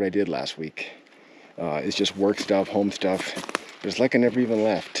even tell you what I did last week. It's just work stuff, home stuff. It's like I never even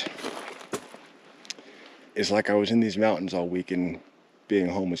left. It's like I was in these mountains all week and being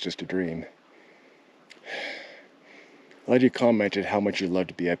home was just a dream. A lot of you commented how much you love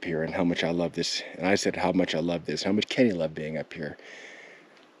to be up here and how much I love this. And I said how much I love this, how much Kenny loved being up here.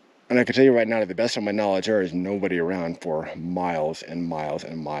 And I can tell you right now, to the best of my knowledge, there is nobody around for miles and miles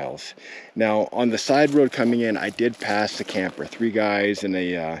and miles. Now, on the side road coming in, I did pass the camper. 3 guys in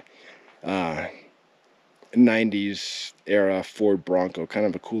a 90s era Ford Bronco, kind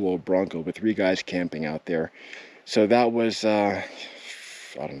of a cool old Bronco, but 3 guys camping out there. So that was, I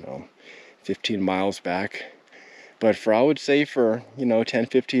don't know, 15 miles back. But for, I would say for, 10,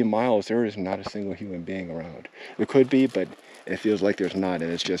 15 miles, there is not a single human being around. There could be, but it feels like there's not,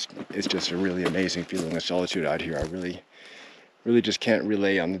 and it's just a really amazing feeling of solitude out here. I really just can't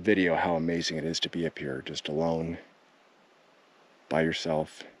relay on the video how amazing it is to be up here, just alone, by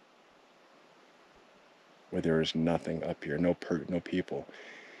yourself, where there is nothing up here, no people.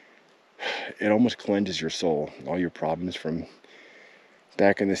 It almost cleanses your soul. All your problems from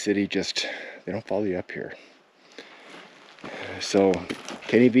back in the city, they don't follow you up here. So,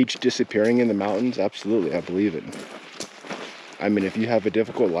 Kenny Veach disappearing in the mountains? Absolutely, I believe it. I mean, if you have a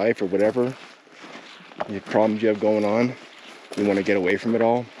difficult life or whatever, the problems you have going on, you want to get away from it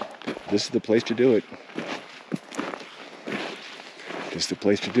all, this is the place to do it. This is the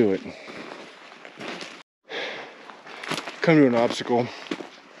place to do it. Come to an obstacle,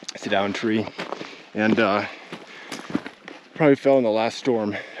 it's a down tree, and probably fell in the last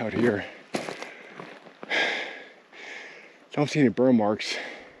storm out here. Don't see any burn marks.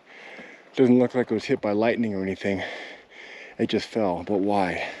 Doesn't look like it was hit by lightning or anything. It just fell, but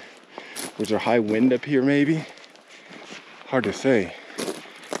why? Was there high wind up here maybe? Hard to say.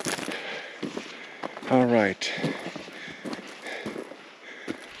 All right.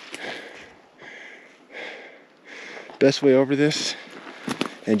 Best way over this,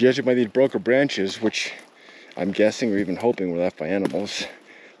 and judging by these broken branches, which I'm guessing or even hoping were left by animals,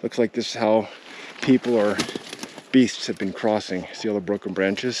 looks like this is how people or beasts have been crossing. See all the broken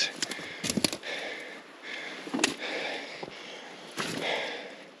branches?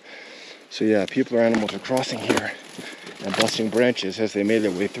 So yeah, people or animals are crossing here and busting branches as they made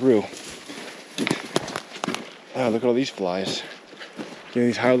their way through. Wow, look at all these flies. Getting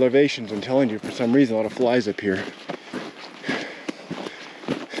these high elevations, I'm telling you, for some reason, a lot of flies up here.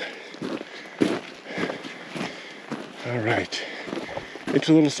 All right, it's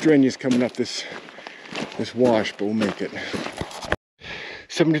a little strenuous coming up this wash, but we'll make it.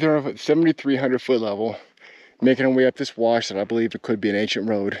 7,300 foot level, making our way up this wash that I believe it could be an ancient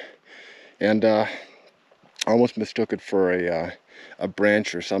road, and I almost mistook it for a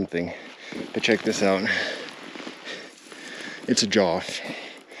branch or something. But check this out. It's a jaw.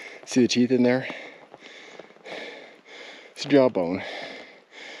 See the teeth in there? It's a jawbone.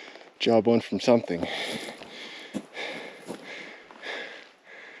 Jawbone from something.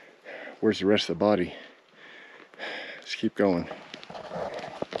 Where's the rest of the body? Let's keep going.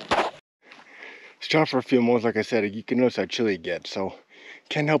 Stop for a few moments. Like I said, you can notice how chilly it gets. So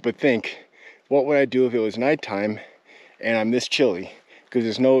can't help but think, what would I do if it was nighttime and I'm this chilly? Because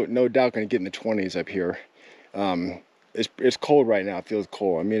there's no doubt going to get in the 20s up here. It's cold right now. It feels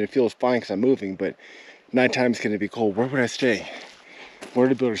cold. I mean, it feels fine because I'm moving, but nighttime is going to be cold. Where would I stay? Where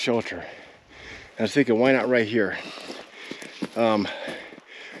to build a shelter? And I was thinking, why not right here?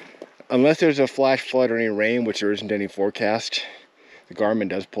 Unless there's a flash flood or any rain, which there isn't any forecast, the Garmin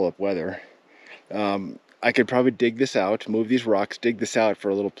does pull up weather. I could probably dig this out, move these rocks, dig this out for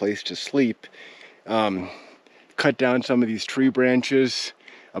a little place to sleep. Cut down some of these tree branches,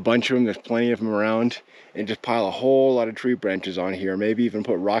 a bunch of them, there's plenty of them around, and just pile a whole lot of tree branches on here. Maybe even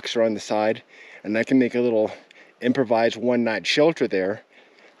put rocks around the side, and I can make a little improvised one-night shelter there.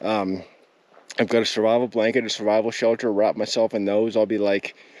 I've got a survival blanket, a survival shelter, wrap myself in those. It'd be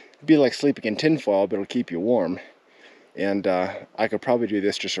like sleeping in tinfoil, but it'll keep you warm. And I could probably do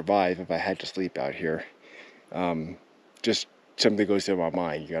this to survive if I had to sleep out here. Just something goes through my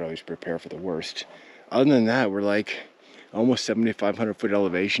mind. You gotta always prepare for the worst. Other than that, we're like almost 7,500 foot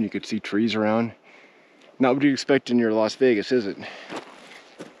elevation. You could see trees around. Not what you expect in your Las Vegas, is it?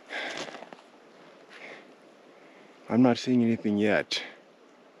 I'm not seeing anything yet,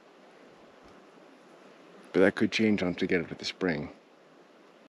 but that could change once we get into the spring.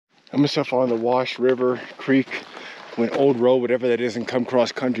 I'm gonna start following the Wash River, Creek, an old road, whatever that is, and come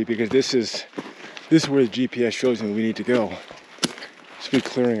cross country, because this is where the GPS shows me we need to go. It's a big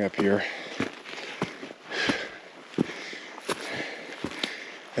clearing up here.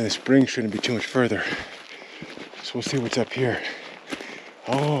 And the spring shouldn't be too much further. So we'll see what's up here.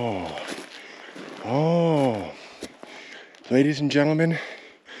 Oh. Ladies and gentlemen,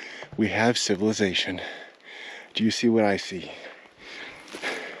 we have civilization. Do you see what I see?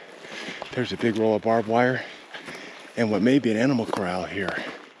 There's a big roll of barbed wire and what may be an animal corral here.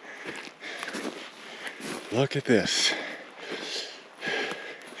 Look at this.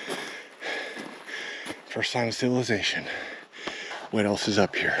 First sign of civilization. What else is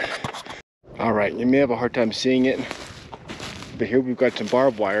up here? All right, you may have a hard time seeing it, but here we've got some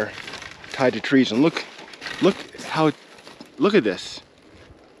barbed wire tied to trees, and look at this.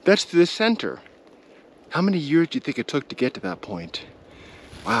 That's to the center. How many years do you think it took to get to that point?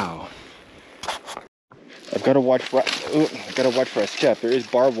 Wow. I've got to watch for a step. There is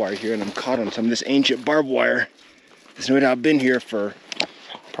barbed wire here, and I'm caught on some of this ancient barbed wire. It's no doubt been here for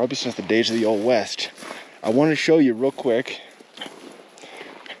probably since the days of the Old West. I want to show you real quick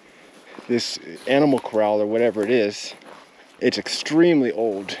this animal corral or whatever it is. It's extremely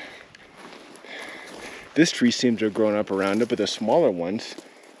old. This tree seems to have grown up around it, but the smaller ones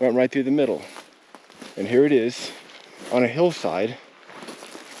went right through the middle. And here it is on a hillside,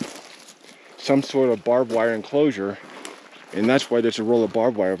 some sort of barbed wire enclosure, and that's why there's a roll of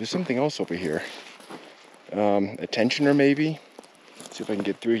barbed wire. There's something else over here. A tensioner maybe? Let's see if I can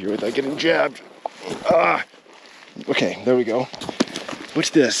get through here without getting jabbed. Okay, there we go. What's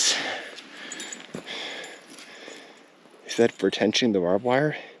this? Is that for tensioning the barbed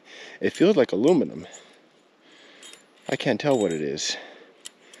wire? It feels like aluminum. I can't tell what it is.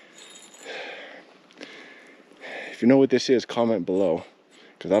 If you know what this is, comment below,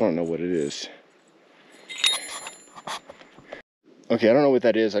 because I don't know what it is. Okay, I don't know what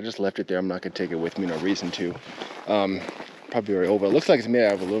that is. I just left it there. I'm not going to take it with me, no reason to. Probably very old, but it looks like it's made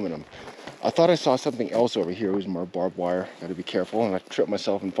out of aluminum. I thought I saw something else over here. It was more barbed wire. Got to be careful, and I tripped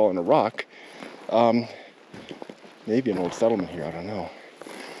myself and fall on a rock. Maybe an old settlement here, I don't know.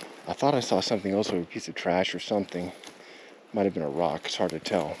 I thought I saw something else, with a piece of trash or something. Might have been a rock, it's hard to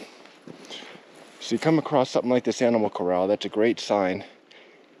tell. So you come across something like this animal corral, that's a great sign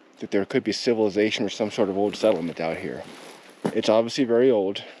that there could be civilization or some sort of old settlement out here. It's obviously very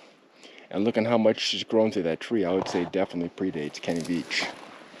old, and looking how much has grown through that tree, I would say definitely predates Kenny Veach.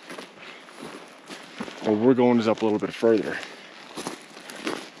 Well, we're going up a little bit further.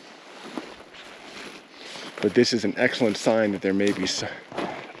 But this is an excellent sign that there may be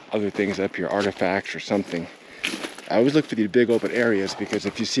other things up here, artifacts or something. I always look for these big open areas, because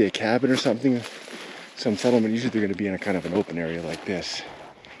if you see a cabin or something, some settlement, usually they're going to be in a kind of an open area like this.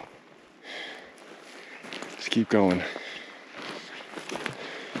 Let's keep going.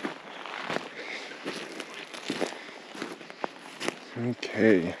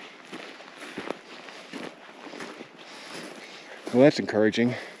 Okay. Well, that's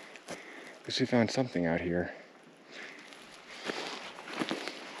encouraging. Guess we found something out here.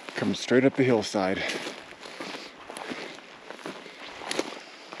 Coming straight up the hillside.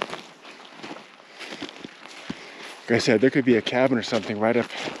 Like I said, there could be a cabin or something right up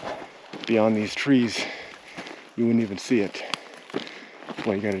beyond these trees. You wouldn't even see it.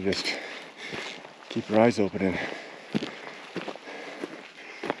 Well, you gotta just keep your eyes open and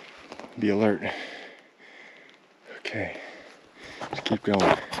be alert. Okay, let's keep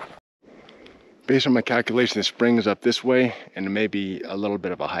going. Based on my calculation, the spring is up this way, and it may be a little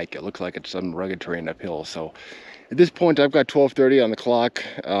bit of a hike. It looks like it's some rugged terrain uphill. So at this point, I've got 12:30 on the clock,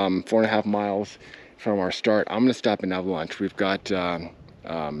 4.5 miles from our start. I'm gonna stop and have lunch. We've got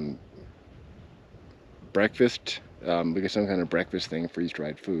breakfast. We get some kind of breakfast thing,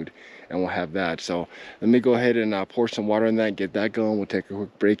 freeze-dried food, and we'll have that. So let me go ahead and pour some water in that, get that going. We'll take a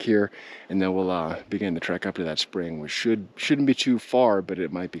quick break here, and then we'll begin the trek up to that spring, which shouldn't be too far, but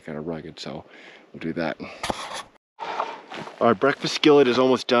it might be kind of rugged. So we'll do that. Our breakfast skillet is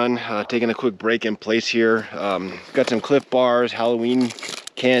almost done. Taking a quick break in place here. Got some Cliff Bars, Halloween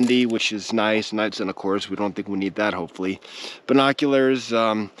candy, which is nice. Nuts, and of course, we don't think we need that, hopefully. Binoculars,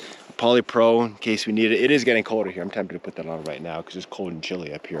 polypro in case we need it. It is getting colder here. I'm tempted to put that on right now because it's cold and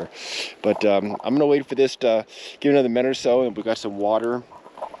chilly up here. But I'm gonna wait for this to give another minute or so, and we got some water,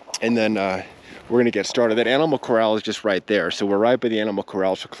 and then we're gonna get started. That animal corral is just right there, so we're right by the animal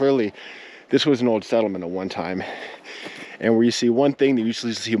corral. So clearly, this was an old settlement at one time, and where you see one thing, you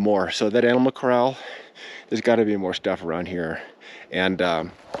usually see more. So that animal corral, there's got to be more stuff around here. And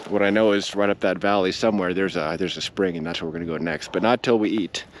what I know is right up that valley somewhere, there's a spring, and that's where we're gonna go next, but not till we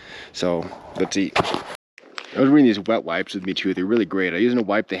eat. So let's eat. I was bringing these wet wipes with me too. They're really great. I use them to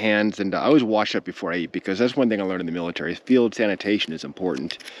wipe the hands, and I always wash up before I eat, because that's one thing I learned in the military. Field sanitation is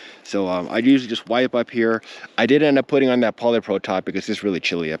important. So I usually just wipe up here. I did end up putting on that polypro top because it's really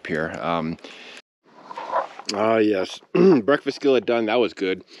chilly up here. Yes, breakfast skillet done. That was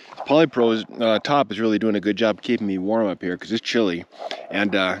good. Polypro's top is really doing a good job keeping me warm up here because it's chilly.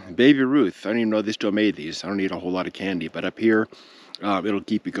 And Baby Ruth, I don't even know they still made these. I don't eat a whole lot of candy, but up here, it'll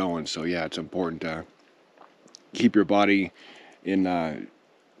keep you going. So yeah, it's important to keep your body in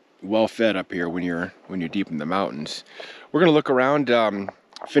well fed up here when you're deep in the mountains. We're gonna look around,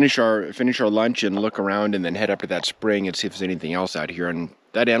 finish our lunch and look around, and then head up to that spring and see if there's anything else out here. And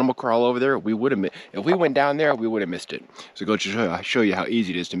that animal corral over there, we would have, if we went down there, we would have missed it. So go to show you how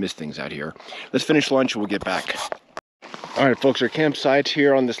easy it is to miss things out here. Let's finish lunch and we'll get back. All right, folks, our campsite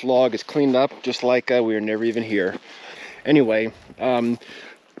here on this log is cleaned up just like we were never even here. Anyway,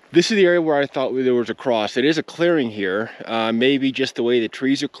 this is the area where I thought there was a cross. It is a clearing here. Maybe just the way the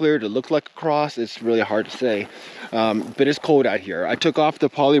trees are cleared, it looked like a cross. It's really hard to say. But it's cold out here. I took off the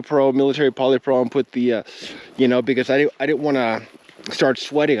polypro, military polypro, and put the, because I didn't want to start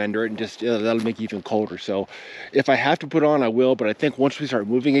sweating under it, and just that'll make it even colder. So if I have to put on, I will. But I think once we start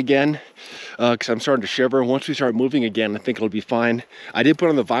moving again, because I'm starting to shiver, once we start moving again, I think it'll be fine. I did put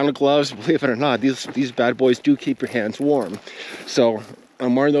on the vinyl gloves. Believe it or not, these bad boys do keep your hands warm. So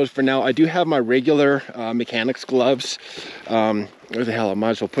I'm wearing those for now. I do have my regular mechanics gloves. Where the hell, I might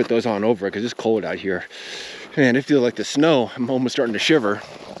as well put those on over it because it's cold out here. Man, it feels like the snow. I'm almost starting to shiver.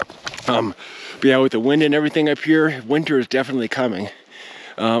 But yeah, with the wind and everything up here, winter is definitely coming.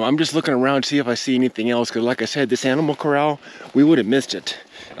 I'm just looking around to see if I see anything else, because like I said, this animal corral, we would have missed it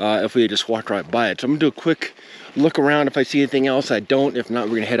if we had just walked right by it. So I'm gonna do a quick look around. If I see anything else, I don't. If not,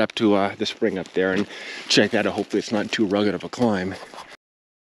 we're gonna head up to the spring up there and check that out. Hopefully it's not too rugged of a climb.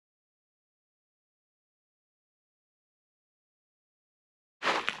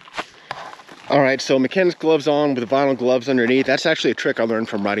 All right, so mechanics gloves on with the vinyl gloves underneath. That's actually a trick I learned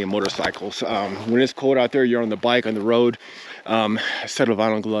from riding motorcycles. When it's cold out there, you're on the bike, on the road, instead of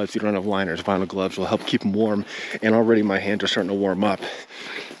vinyl gloves, you don't have liners. Vinyl gloves will help keep them warm, and already my hands are starting to warm up.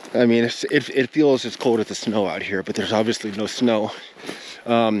 I mean, it feels as cold as the snow out here, but there's obviously no snow.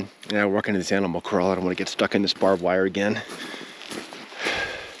 Yeah, we're walking to this animal corral. I don't want to get stuck in this barbed wire again.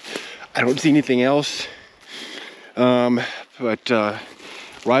 I don't see anything else, but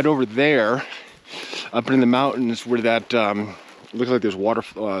right over there, up in the mountains where that looks like there's water,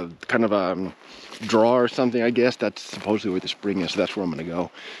 kind of a draw or something, I guess. That's supposedly where the spring is, so that's where I'm gonna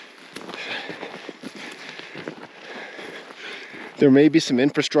go. There may be some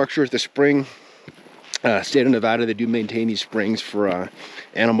infrastructure at the spring. State of Nevada, they do maintain these springs for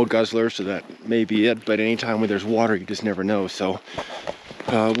animal guzzlers, so that may be it. But anytime when there's water, you just never know. So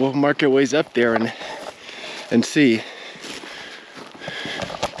we'll mark our ways up there and see.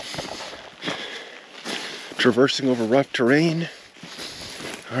 Traversing over rough terrain.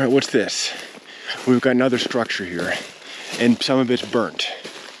 All right, what's this? We've got another structure here, and some of it's burnt.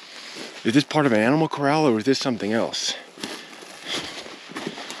 Is this part of an animal corral, or is this something else?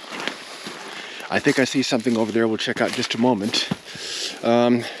 I think I see something over there. We'll check out in just a moment.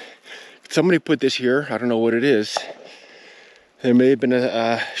 Somebody put this here. I don't know what it is. There may have been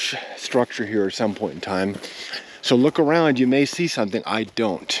a structure here at some point in time. So look around, you may see something. I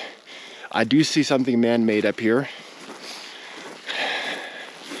don't. I do see something man-made up here.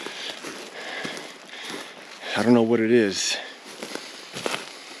 I don't know what it is.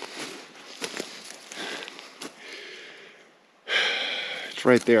 It's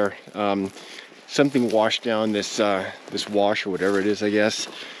right there. Something washed down this this wash or whatever it is, I guess.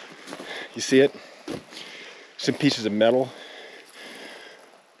 You see it? Some pieces of metal.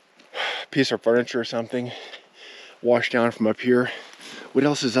 Piece of furniture or something washed down from up here. What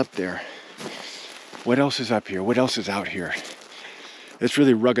else is up there? What else is up here? What else is out here? It's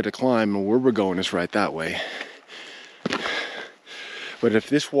really rugged to climb, and where we're going is right that way. But if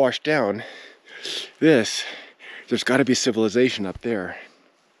this washed down, there's got to be civilization up there.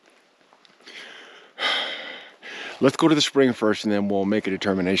 Let's go to the spring first, and then we'll make a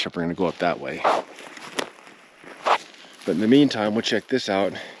determination if we're going to go up that way. But in the meantime, we'll check this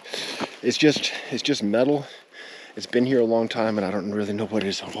out. It's just metal. It's been here a long time, and I don't really know what it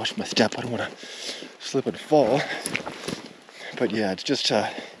is. I'll watch my step. I don't want to slip and fall. But yeah, it's just a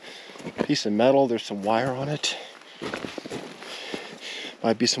piece of metal. There's some wire on it.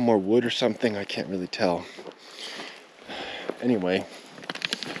 Might be some more wood or something. I can't really tell. Anyway,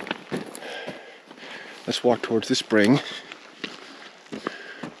 let's walk towards the spring.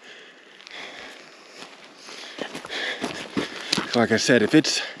 Like I said, if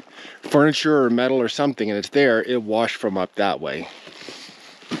it's furniture or metal or something and it's there, it'll wash from up that way.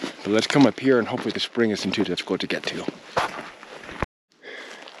 But let's come up here and hopefully the spring isn't too difficult to get to.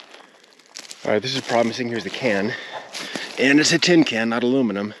 Alright, this is promising. Here's the can. And it's a tin can, not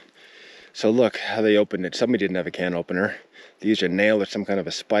aluminum. So look how they opened it. Somebody didn't have a can opener. They used a nail or some kind of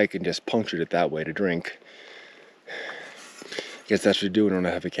a spike and just punctured it that way to drink. I guess that's what you do when I don't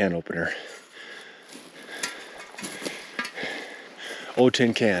have a can opener. Old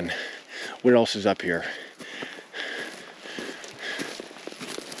tin can. What else is up here?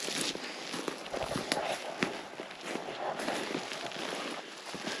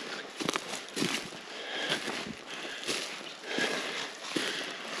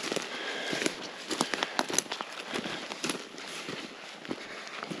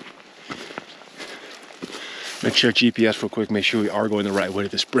 Let's check GPS real quick, make sure we are going the right way to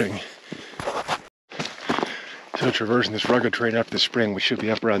the spring. So traversing this rugged terrain up to the spring, we should be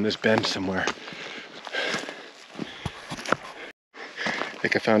up around this bend somewhere. I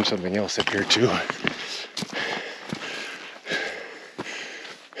think I found something else up here too.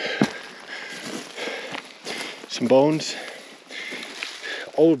 Some bones,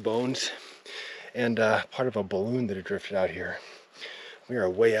 old bones, and part of a balloon that had drifted out here. We are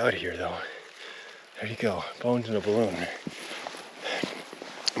way out here though. There you go, bones in a balloon.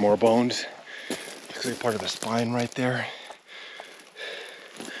 More bones. Looks like part of the spine right there.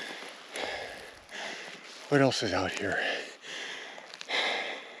 What else is out here?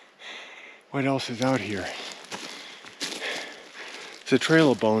 What else is out here? There's a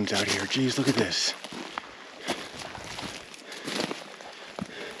trail of bones out here. Geez, look at this.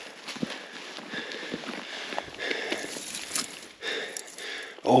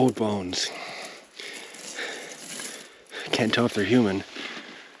 Old bones. Can't tell if they're human.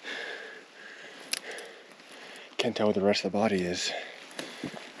 Can't tell what the rest of the body is.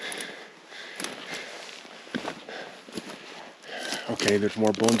 Okay, there's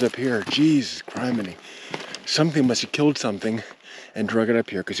more bones up here. Jeez, criminy. Something must have killed something and drug it up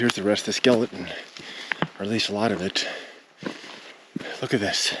here, because here's the rest of the skeleton. Or at least a lot of it. Look at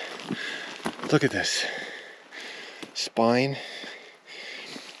this. Look at this. Spine.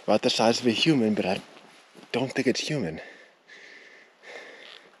 About the size of a human, but I don't think it's human.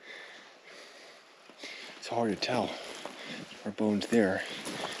 It's hard to tell. There are bones there.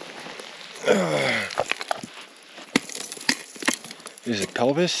 Is it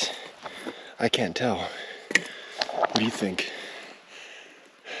pelvis? I can't tell. What do you think?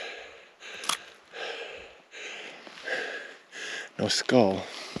 No skull.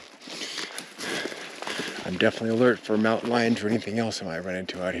 I'm definitely alert for mountain lions or anything else I might run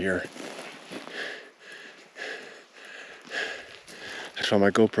into out here. That's why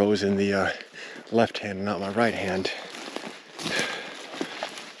my GoPro is in the left hand, not my right hand.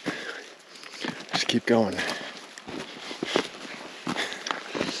 Just keep going.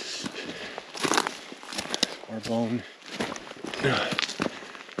 More bone.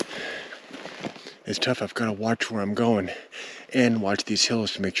 It's tough. I've got to watch where I'm going and watch these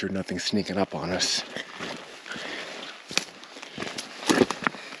hills to make sure nothing's sneaking up on us.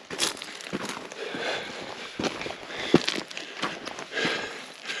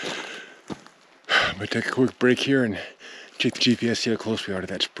 I'm going to take a quick break here and check the GPS, see how close we are to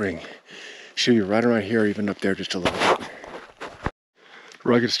that spring. Should be right around here, even up there just a little bit.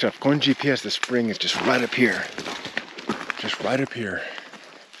 Rugged stuff. Going GPS, the spring is just right up here. Just right up here.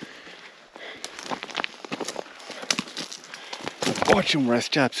 Watching where I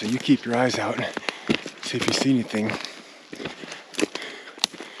step, so you keep your eyes out. See if you see anything.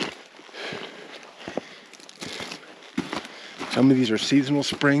 Some of these are seasonal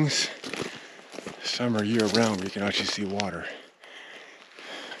springs. Some are year round where you can actually see water.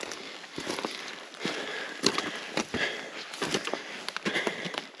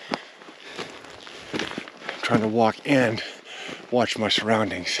 I'm trying to walk and watch my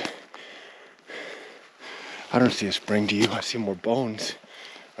surroundings. I don't see a spring, do you? I see more bones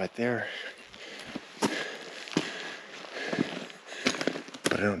right there.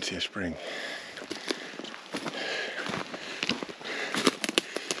 But I don't see a spring.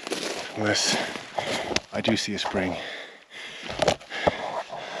 Unless I do see a spring.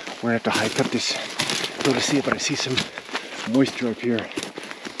 We're gonna have to hike up this hill to see it, but I see some moisture up here.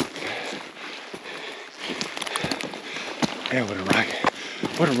 Man,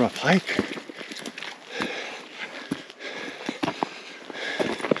 what a rough hike.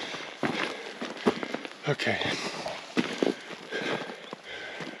 Okay.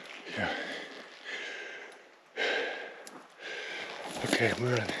 Yeah. Okay,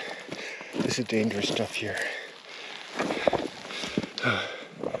 we're on. This is dangerous stuff here.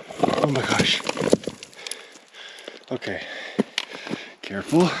 Oh my gosh. Okay.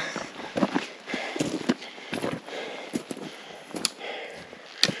 Careful.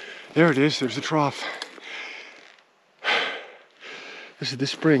 There it is. There's the trough. This is the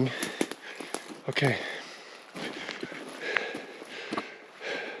spring. Okay.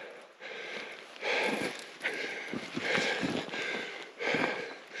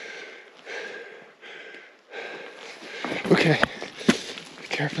 Okay. Be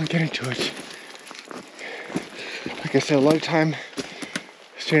careful getting to it. Like I said, a lot of time,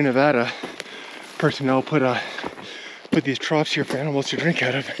 state of Nevada, personnel put these troughs here for animals to drink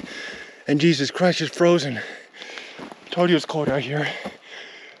out of. And Jesus Christ, it's frozen. Told you it's cold out here.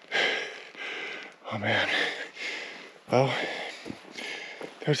 Oh man. Well,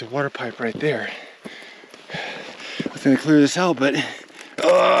 there's a water pipe right there. I was gonna clear this out, but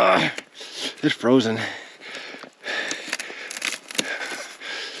it's frozen.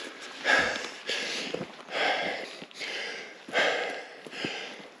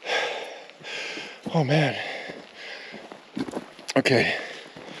 Oh man. Okay.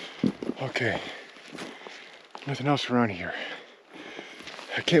 Okay. Nothing else around here.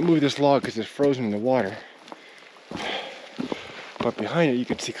 I can't move this log because it's frozen in the water. But behind it you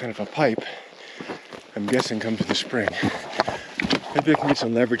can see kind of a pipe. I'm guessing comes to the spring. Maybe I can get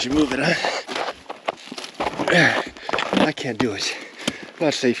some leverage and move it, huh? I can't do it.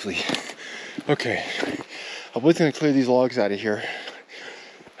 Not safely. Okay. I was gonna clear these logs out of here.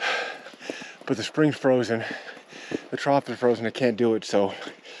 But the spring's frozen. The trough is frozen. I can't do it, so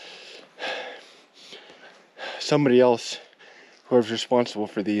somebody else, whoever's responsible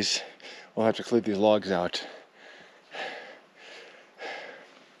for these, will have to clear these logs out.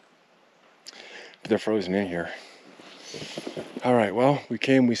 But they're frozen in here. All right, well, we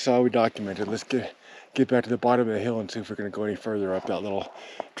came, we saw, we documented. Let's get back to the bottom of the hill and see if we're gonna go any further up that little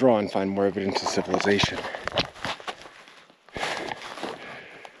draw and find more evidence of civilization.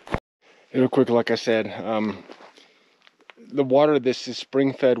 Real quick, like I said, the water, this is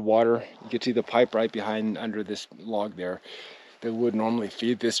spring-fed water. You can see the pipe right behind under this log there. They would normally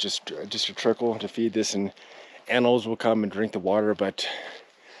feed this, just a trickle to feed this, and animals will come and drink the water, but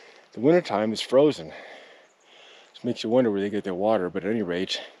the wintertime is frozen. This makes you wonder where they get their water, but at any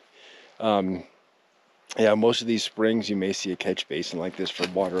rate, yeah, most of these springs you may see a catch basin like this for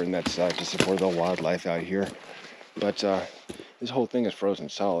water, and that's to support the wildlife out here. But this whole thing is frozen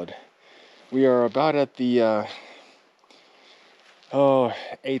solid. We are about at the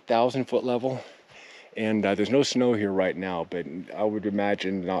 8,000 foot level, and there's no snow here right now, but I would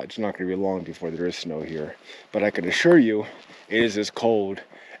imagine it's not going to be long before there is snow here. But I can assure you it is as cold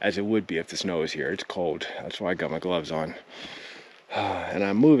as it would be if the snow is here. It's cold. That's why I got my gloves on. And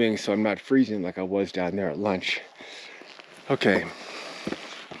I'm moving, so I'm not freezing like I was down there at lunch. Okay,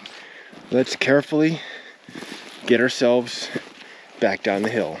 let's carefully get ourselves back down the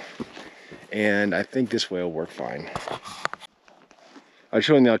hill. And I think this way will work fine. I'm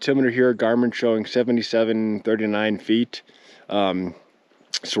showing the altimeter here, Garmin showing 7739 feet. So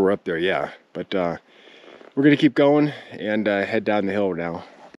we're up there, yeah. But we're gonna keep going and head down the hill now.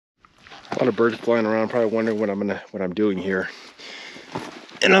 A lot of birds flying around, probably wondering what I'm doing here.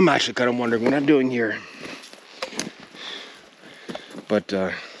 And I'm actually kind of wondering what I'm doing here. But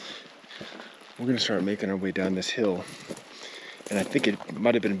we're gonna start making our way down this hill. And I think it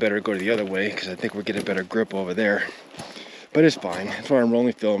might have been better to go the other way because I think we're getting a better grip over there. But it's fine. That's why I'm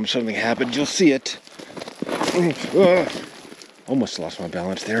rolling film. If something happens, you'll see it. Almost lost my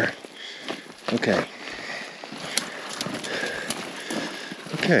balance there. Okay.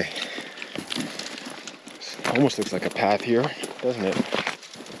 Okay. Almost looks like a path here, doesn't it?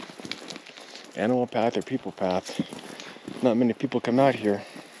 Animal path or people path. Not many people come out here.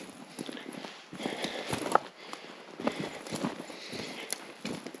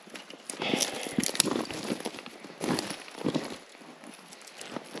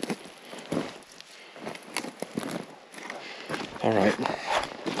 All right.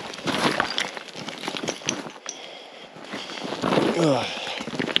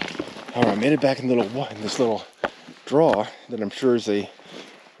 All right, made it back in this little draw that I'm sure is a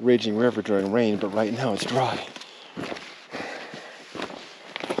raging river during rain, but right now it's dry.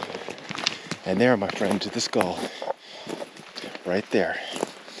 And there, my friends, is the skull. Right there.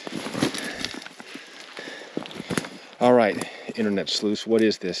 All right, internet sleuths, what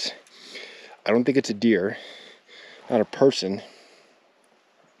is this? I don't think it's a deer, not a person.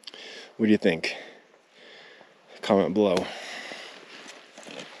 What do you think? Comment below.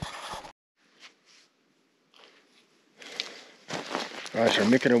 All right, so we're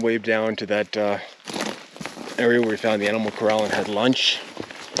making our way down to that area where we found the animal corral and had lunch.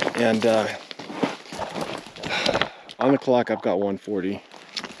 And on the clock, I've got 1:40.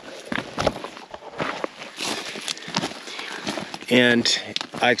 And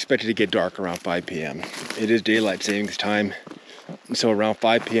I expected to get dark around 5 p.m. It is daylight savings time, so around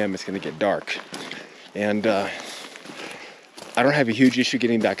 5 p.m. it's going to get dark. And I don't have a huge issue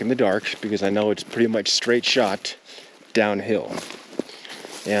getting back in the dark because I know it's pretty much straight shot downhill.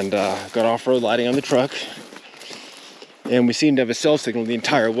 And got off-road lighting on the truck, and we seem to have a cell signal the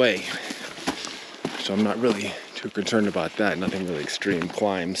entire way. So I'm not really too concerned about that, nothing really extreme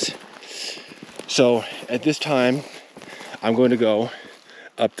climbs. So at this time, I'm going to go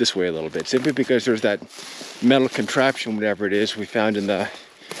up this way a little bit, simply because there's that metal contraption, whatever it is, we found in the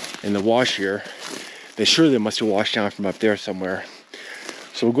wash here. They surely must have washed down from up there somewhere.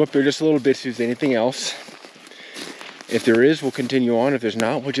 So we'll go up there just a little bit, see if there's anything else. If there is, we'll continue on. If there's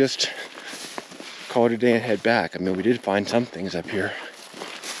not, we'll just call it a day and head back. I mean, we did find some things up here.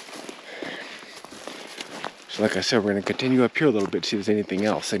 So like I said, we're gonna continue up here a little bit, see if there's anything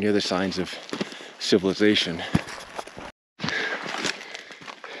else, any other signs of civilization.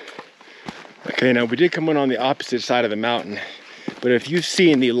 Okay, now we did come in on the opposite side of the mountain, but if you've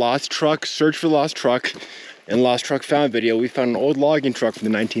seen the lost truck, search for lost truck, and lost truck found video, we found an old logging truck from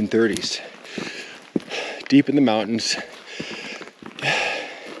the 1930s. Deep in the mountains.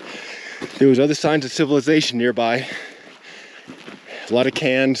 There was other signs of civilization nearby. A lot of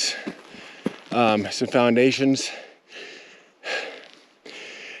cans, some foundations.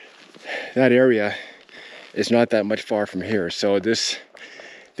 That area is not that much far from here. So this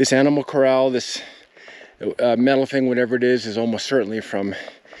animal corral, this metal thing, whatever it is almost certainly from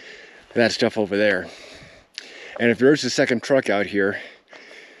that stuff over there. And if there's a second truck out here,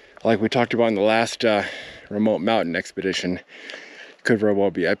 like we talked about in the last remote mountain expedition, could very well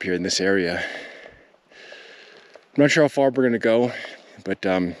be up here in this area. I'm not sure how far we're gonna go, but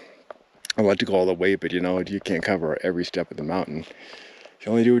I'd like to go all the way, but you know, you can't cover every step of the mountain. You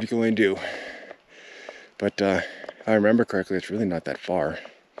can only do what you can only do. But if I remember correctly, it's really not that far.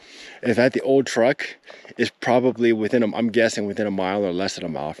 In fact, the old truck is probably within, I'm guessing within a mile or less than a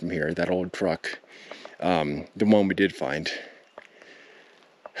mile from here, that old truck, the one we did find.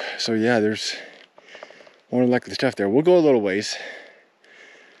 So yeah, there's more than likely stuff there. We'll go a little ways,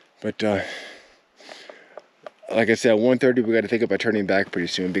 but like I said, 1:30 we got to think about turning back pretty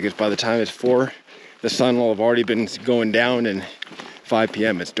soon, because by the time it's 4, the sun will have already been going down, and 5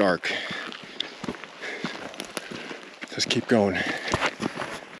 p.m. it's dark. Let's keep going.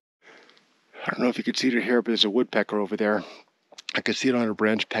 I don't know if you can see it here, but there's a woodpecker over there. I can see it on a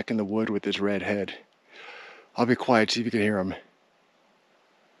branch pecking the wood with his red head. I'll be quiet, see if you can hear him.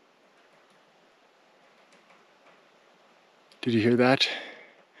 Did you hear that?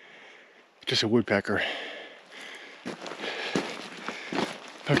 Just a woodpecker.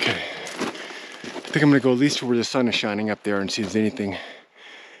 Okay. I think I'm gonna go at least to where the sun is shining up there and see if there's anything.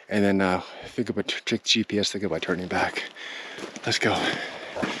 And then check the GPS, think about turning back. Let's go.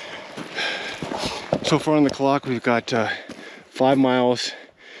 So far on the clock, we've got 5 miles,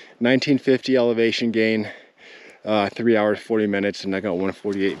 1950 elevation gain, 3 hours, 40 minutes, and I got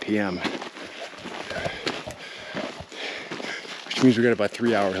 1:48 p.m. Which means we got about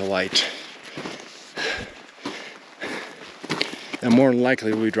 3 hours of light. And more than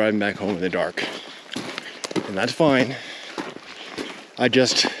likely, we'll be driving back home in the dark. And that's fine.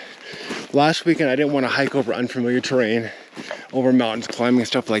 Last weekend, I didn't want to hike over unfamiliar terrain, over mountains, climbing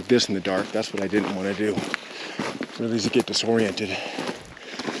stuff like this in the dark. That's what I didn't want to do. Really easy to get disoriented.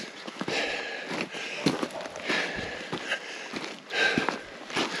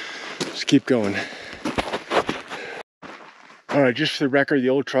 Just keep going. All right, just for the record, the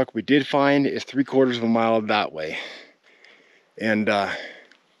old truck we did find is 3/4 of a mile that way. And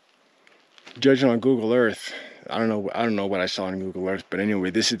judging on Google Earth, I don't know what I saw on Google Earth, but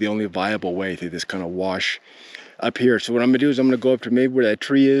anyway, this is the only viable way through this kind of wash up here. So what I'm gonna do is I'm gonna go up to maybe where that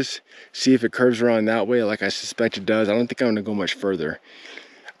tree is, see if it curves around that way, like I suspect it does. I don't think I'm gonna go much further.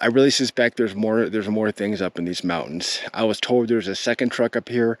 I really suspect there's more things up in these mountains. I was told there's a second truck up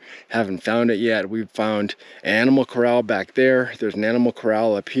here, haven't found it yet. We've found an animal corral back there. There's an animal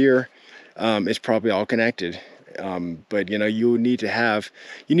corral up here. It's probably all connected. But you know, you need to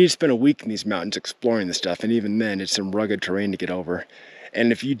spend a week in these mountains exploring this stuff, and even then it's some rugged terrain to get over.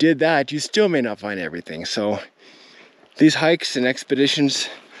 And if you did that, you still may not find everything. So these hikes and expeditions,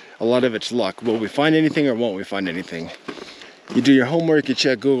 a lot of it's luck. Will we find anything or won't we find anything? You do your homework, you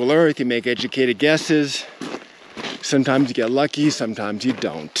check Google Earth, you make educated guesses. Sometimes you get lucky, sometimes you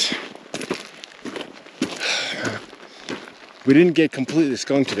don't. We didn't get completely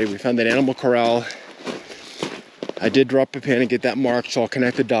skunked today. We found that animal corral. I did drop a pin and get that marked, so I'll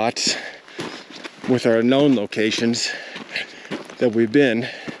connect the dots with our known locations that we've been.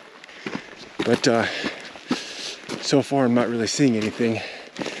 But so far I'm not really seeing anything.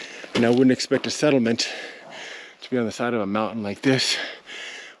 And I wouldn't expect a settlement to be on the side of a mountain like this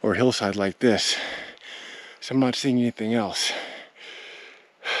or a hillside like this. So I'm not seeing anything else.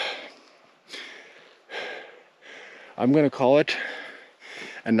 I'm gonna call it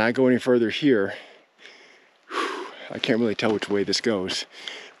and not go any further here. I can't really tell which way this goes,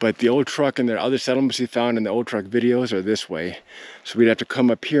 but the old truck and the other settlements we found in the old truck videos are this way. So we'd have to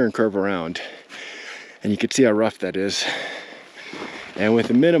come up here and curve around. And you can see how rough that is. And with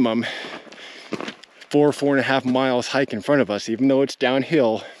a minimum 4.5 miles hike in front of us, even though it's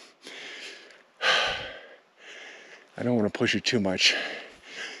downhill, I don't want to push it too much.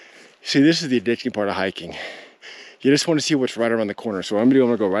 See, this is the addicting part of hiking. You just want to see what's right around the corner. So what I'm gonna do, I'm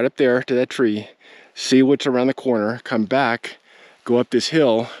gonna go right up there to that tree, see what's around the corner, come back, go up this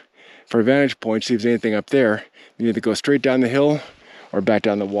hill for a vantage point, see if there's anything up there. You either go straight down the hill or back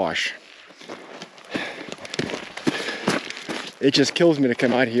down the wash. It just kills me to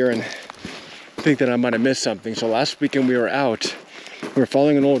come out here and think that I might have missed something. So last weekend we were out, we were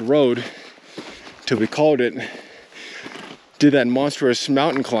following an old road till we called it, did that monstrous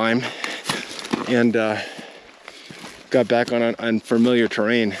mountain climb, and got back on unfamiliar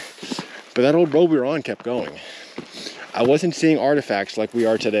terrain. But that old road we were on kept going. I wasn't seeing artifacts like we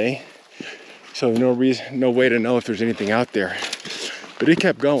are today, so no way to know if there's anything out there. But it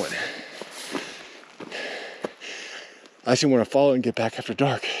kept going. I just want to follow it and get back after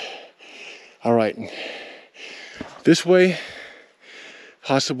dark. All right, this way,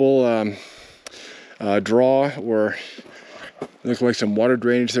 possible draw, or looks like some water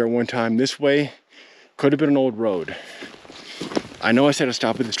drainage there at one time. This way, could have been an old road. I know I said to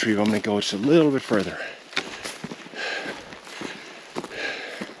stop at this tree, but I'm gonna go just a little bit further.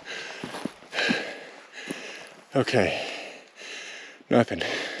 Okay, nothing.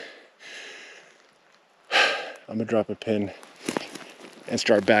 I'm gonna drop a pin and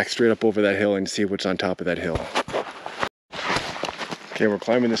start back straight up over that hill and see what's on top of that hill. Okay, we're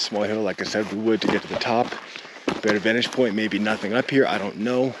climbing this small hill like I said we would to get to the top. Better vantage point, maybe nothing up here, I don't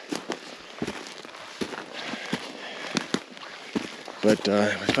know. But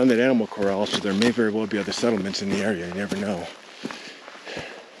we found that animal corral, so there may very well be other settlements in the area, you never know.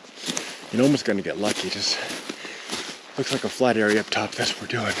 You're almost gonna get lucky, just looks like a flat area up top, that's what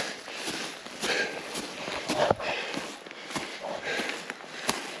we're doing.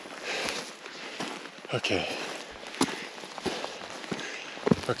 Okay.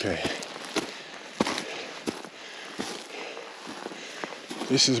 Okay.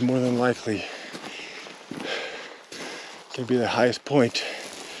 This is more than likely going to be the highest point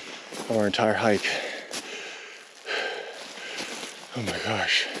of our entire hike. Oh my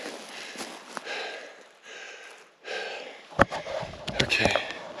gosh. Okay.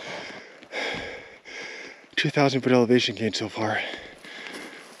 2,000 foot elevation gain so far.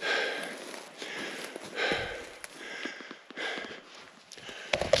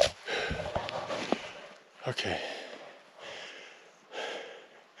 Okay.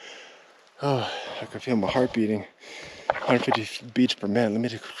 Oh, I can feel my heart beating. 150 beats per minute. Let me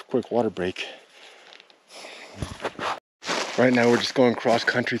take a quick water break. Right now we're just going cross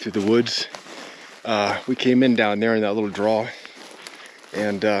country through the woods. We came in down there in that little draw,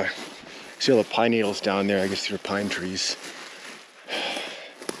 and see all the pine needles down there. I guess these are pine trees.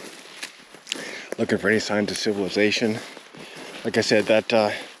 Looking for any signs of civilization. Like I said,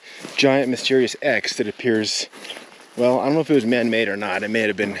 that giant mysterious X that appears, well, I don't know if it was man-made or not. It may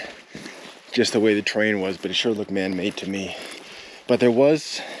have been just the way the terrain was, but it sure looked man-made to me. But there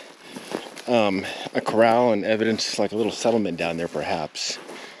was a corral and evidence, like a little settlement down there perhaps.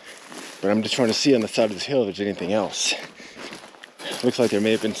 But I'm just trying to see on the side of this hill if there's anything else. Looks like there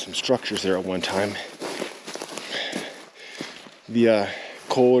may have been some structures there at one time. The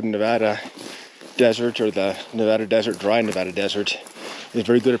cold Nevada desert, or the Nevada desert, dry Nevada desert, is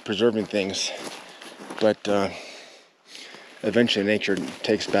very good at preserving things. But eventually nature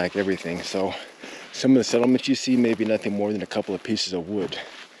takes back everything. So some of the settlements you see may be nothing more than a couple of pieces of wood.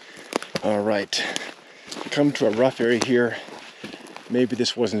 All right, Come to a rough area here. Maybe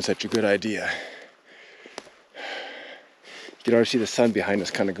this wasn't such a good idea. You can already see the sun behind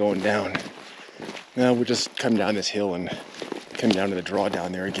us kind of going down. Now we'll just come down this hill and come down to the draw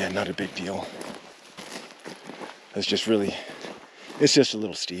down there again. Not a big deal. It's just a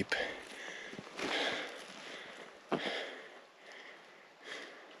little steep.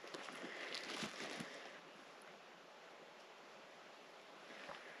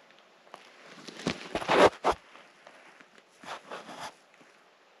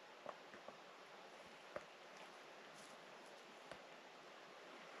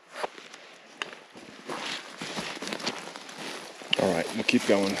 All right, we'll keep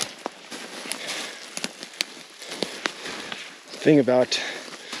going. Thing about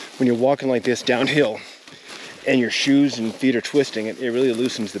when you're walking like this downhill and your shoes and feet are twisting, it really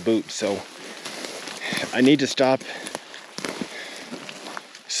loosens the boot. So I need to stop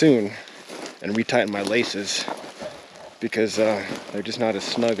soon and retighten my laces because they're just not as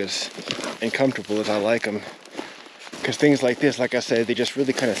snug as and comfortable as I like them. Because things like this, like I said, they just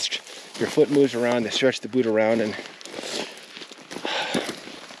really kind of, your foot moves around, they stretch the boot around, and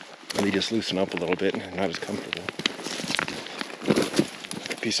they just loosen up a little bit and not as comfortable.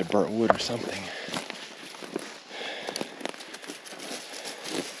 Like a piece of burnt wood or something.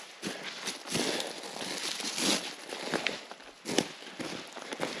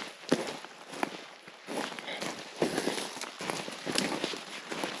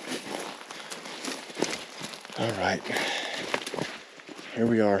 All right, here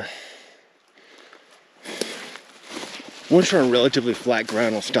we are. Once you're on relatively flat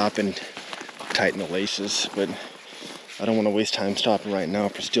ground, I'll stop and tighten the laces, but I don't want to waste time stopping right now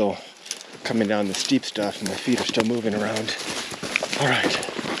if we're still coming down the steep stuff and my feet are still moving around. All right,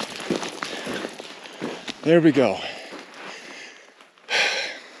 there we go.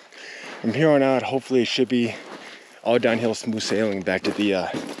 From here on out, hopefully it should be all downhill smooth sailing back to the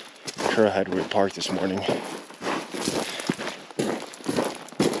trailhead where we parked this morning.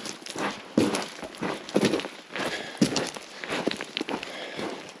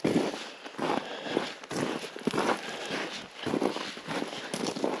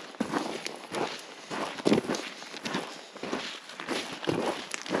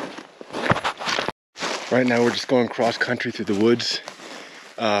 Right now we're just going cross country through the woods.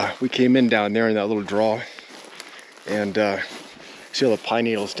 We came in down there in that little draw and see all the pine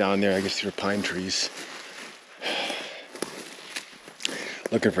needles down there. I guess they're pine trees.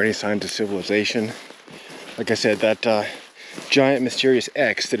 Looking for any signs of civilization. Like I said, that giant mysterious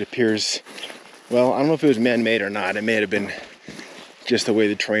X that appears, well, I don't know if it was man-made or not. It may have been just the way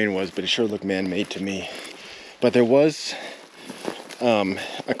the terrain was, but it sure looked man-made to me. But there was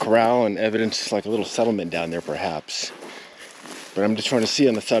a corral and evidence, like a little settlement down there perhaps. But I'm just trying to see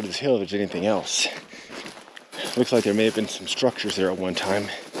on the side of this hill if there's anything else. Looks like there may have been some structures there at one time.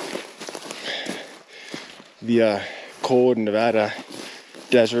 The cold Nevada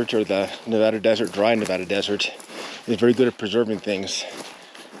desert, or the Nevada desert, dry Nevada desert, is very good at preserving things.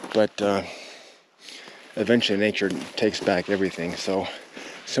 But eventually nature takes back everything. So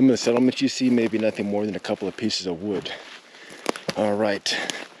some of the settlements you see may be nothing more than a couple of pieces of wood. All right,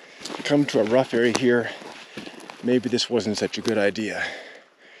 come to a rough area here. Maybe this wasn't such a good idea.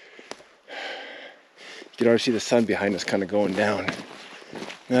 You can already see the sun behind us kind of going down.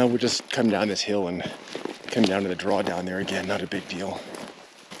 Now we'll just come down this hill and come down to the draw down there again. Not a big deal.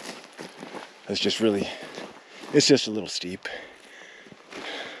 It's just a little steep.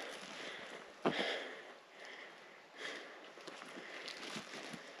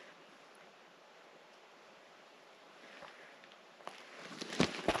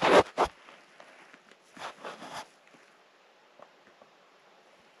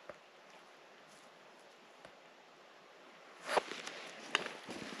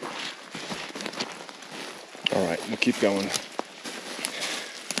 All right, we'll keep going.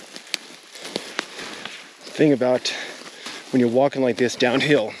 Thing about when you're walking like this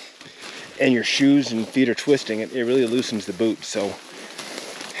downhill and your shoes and feet are twisting, it really loosens the boot. So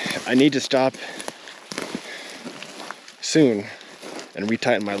I need to stop soon and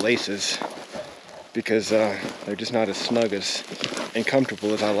retighten my laces because they're just not as snug as and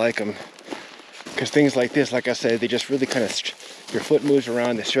comfortable as I like them. Because things like this, like I said, they just really kind of, your foot moves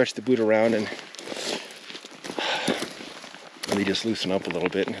around, they stretch the boot around, and they just loosen up a little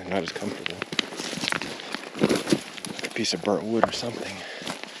bit and not as comfortable. Like a piece of burnt wood or something.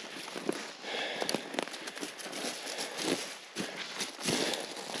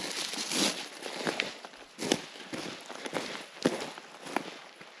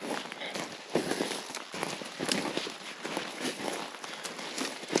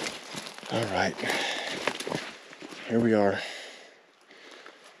 All right. Here we are.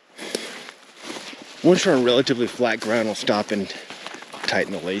 Once you're on relatively flat ground, I'll stop and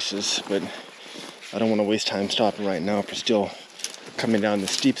tighten the laces, but I don't want to waste time stopping right now if we're still coming down the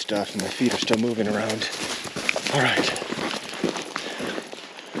steep stuff and my feet are still moving around. All right.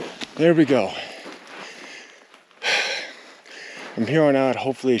 There we go. From here on out,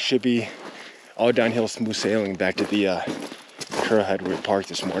 hopefully it should be all downhill smooth sailing back to the trailhead where we parked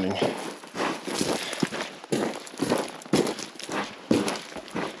this morning.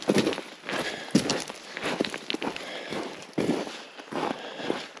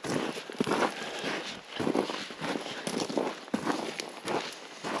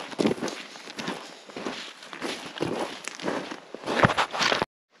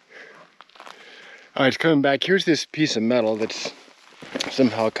 All right, coming back, here's this piece of metal that's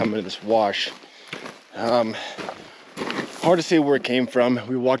somehow come into this wash. Hard to say where it came from.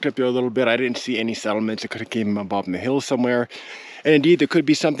 We walked up there a little bit. I didn't see any settlements. It could have came up in the hills somewhere. And indeed, there could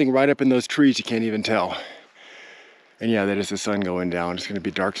be something right up in those trees. You can't even tell. And yeah, that is the sun going down. It's going to be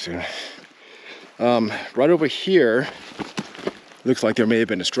dark soon. Right over here, looks like there may have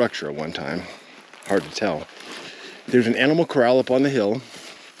been a structure at one time. Hard to tell. There's an animal corral up on the hill.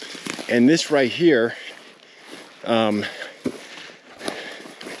 And this right here, I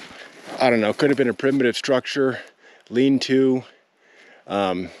don't know, could have been a primitive structure, lean-to,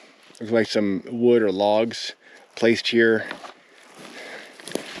 looks like some wood or logs placed here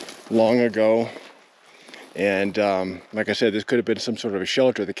long ago. And like I said, this could have been some sort of a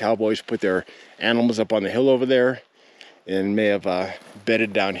shelter. The cowboys put their animals up on the hill over there and may have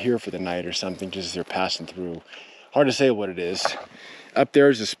bedded down here for the night or something just as they're passing through. Hard to say what it is. Up there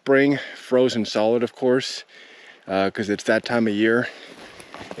is a spring, frozen solid, of course, because it's that time of year.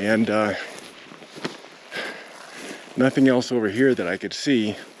 And nothing else over here that I could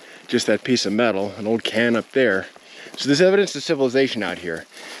see, just that piece of metal, an old can up there. So there's evidence of civilization out here.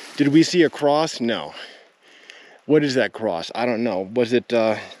 Did we see a cross? No. What is that cross? I don't know. Was it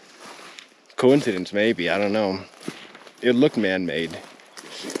coincidence? Maybe. I don't know. It looked man-made.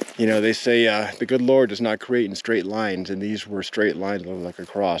 You know, they say the good Lord does not create in straight lines, and these were straight lines that look like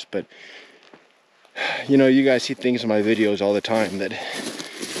a cross. But, you know, you guys see things in my videos all the time that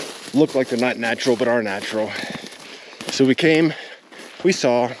look like they're not natural, but are natural. So we came, we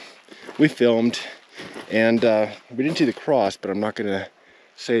saw, we filmed, and we didn't see the cross, but I'm not going to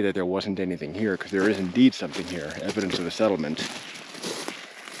say that there wasn't anything here, because there is indeed something here, evidence of a settlement.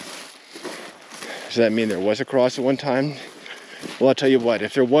 Does that mean there was a cross at one time? Well, I'll tell you what,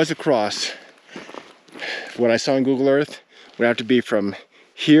 if there was a cross, what I saw on Google Earth would have to be from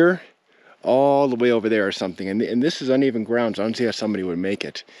here all the way over there or something. And this is uneven ground, so I don't see how somebody would make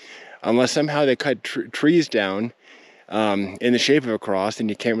it. Unless somehow they cut trees down in the shape of a cross, and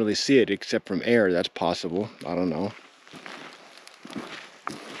you can't really see it except from air. That's possible. I don't know.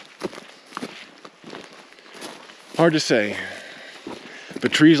 Hard to say.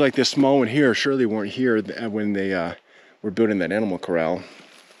 But trees like this small one here surely weren't here when they were building that animal corral.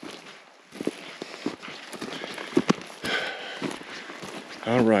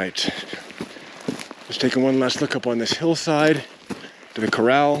 All right. Just taking one last look up on this hillside to the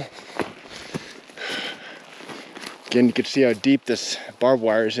corral. Again, you can see how deep this barbed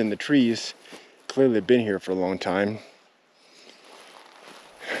wire is in the trees. Clearly they've been here for a long time.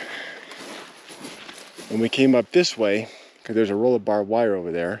 When we came up this way, because there's a roll of barbed wire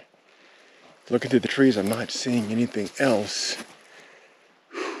over there, looking through the trees, I'm not seeing anything else.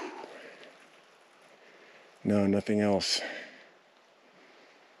 No, nothing else.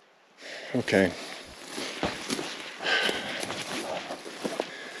 Okay.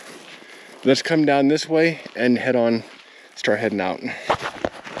 Let's come down this way and head on, start heading out.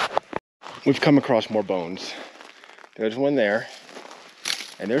 We've come across more bones. There's one there,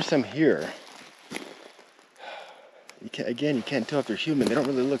 and there's some here. Again, you can't tell if they're human. They don't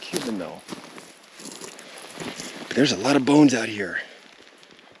really look human though. But there's a lot of bones out here.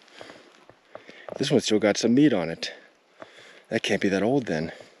 This one's still got some meat on it. That can't be that old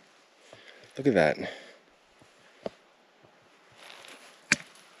then. Look at that.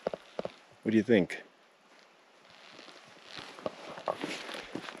 What do you think?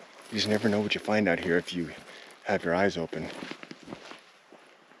 You just never know what you find out here if you have your eyes open.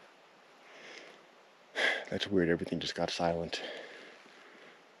 That's weird, everything just got silent.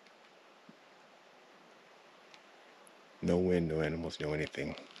 No wind, no animals, no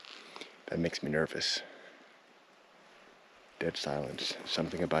anything. That makes me nervous. Dead silence.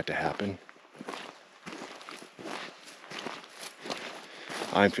 Something about to happen.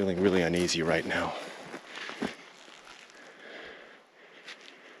 I'm feeling really uneasy right now.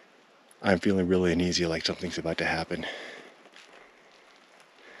 I'm feeling really uneasy, like something's about to happen.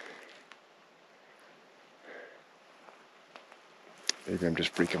 Maybe I'm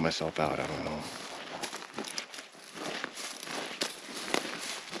just freaking myself out, I don't know.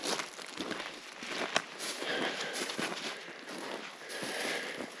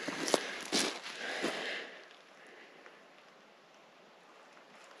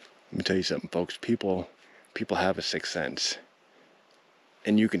 Let me tell you something, folks. People have a sixth sense.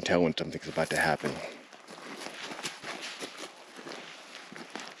 And you can tell when something's about to happen.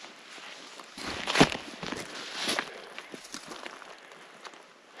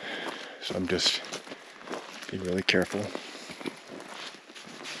 So I'm just being really careful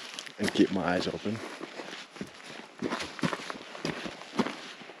and keep my eyes open.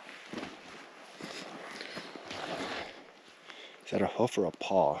 Is that a hoof or a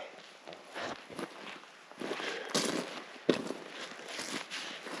paw?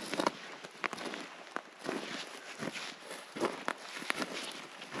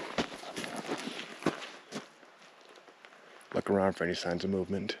 Look around for any signs of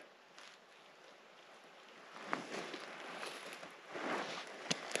movement.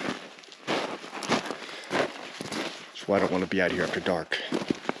 That's why I don't want to be out here after dark.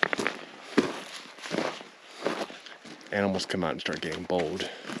 Animals come out and start getting bold.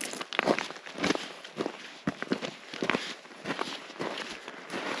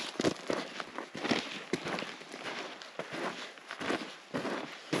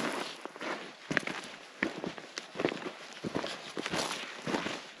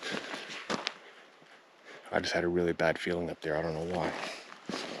 I just had a really bad feeling up there. I don't know why.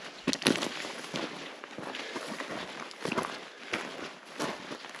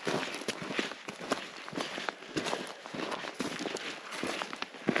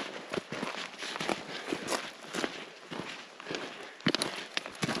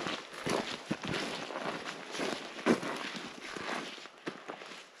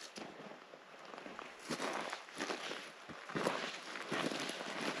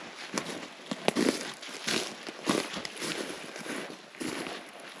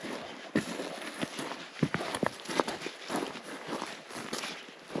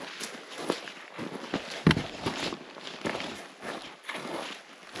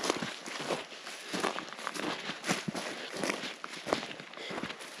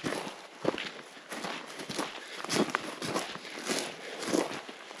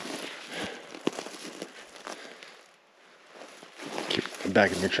 Keep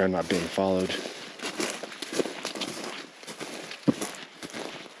back and make sure I'm not being followed.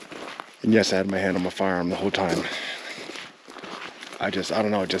 And yes, I had my hand on my firearm the whole time. I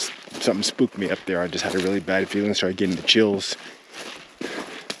don't know, just something spooked me up there. I just had a really bad feeling, started getting the chills.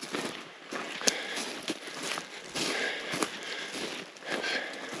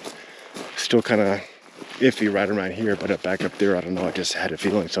 Still kind of iffy right around here, but up back up there, I don't know, I just had a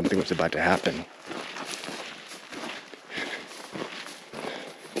feeling something was about to happen.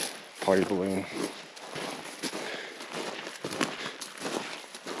 Party balloon.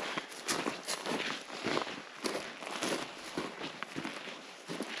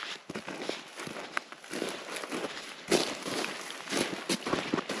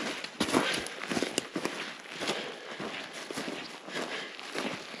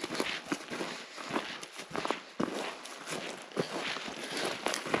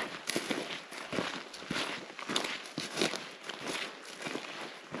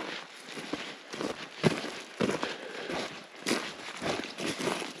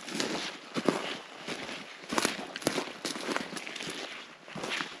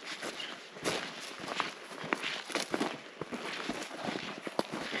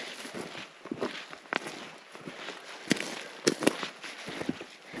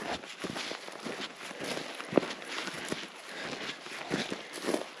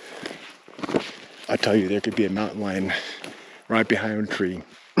 I tell you, there could be a mountain lion right behind a tree.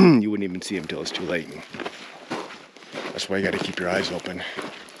 You wouldn't even see him till it's too late. That's why you got to keep your eyes open.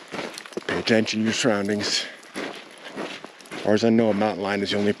 Pay attention to your surroundings. As far as I know, a mountain lion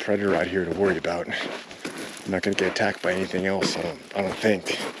is the only predator out here to worry about. You're not going to get attacked by anything else, I don't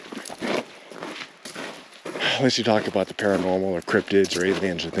think. Unless you talk about the paranormal or cryptids or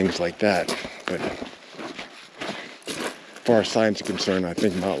aliens or things like that. But as far as science is concerned, I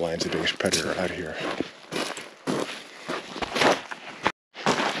think mountain lion's the biggest predator out here.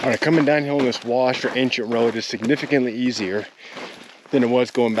 Alright, coming downhill on this wash or ancient road is significantly easier than it was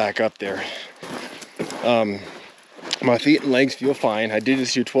going back up there. My feet and legs feel fine. I did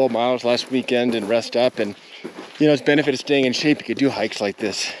just do 12 miles last weekend and rest up, and you know, it's benefit of staying in shape. You could do hikes like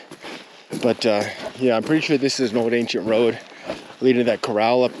this. But yeah, I'm pretty sure this is an old ancient road. leading to that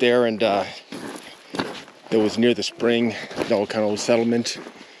corral up there, and that was near the spring, the old kind of old settlement.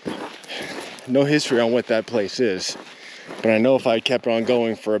 No history on what that place is, but I know if I kept on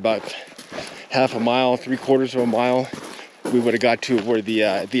going for about half a mile, 3/4 of a mile, we would have got to where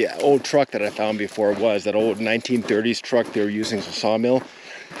the old truck that I found before was, that old 1930s truck they were using as a sawmill.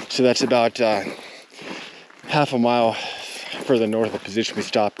 So that's about half a mile further north of the position we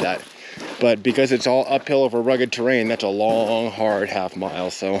stopped at. But because it's all uphill over rugged terrain, that's a long, hard half mile.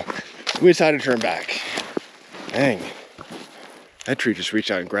 So we decided to turn back. Dang, that tree just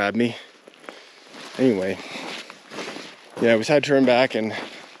reached out and grabbed me. Anyway, yeah, we decided to turn back and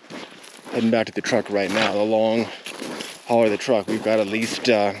heading back to the truck right now. The long haul of the truck, we've got at least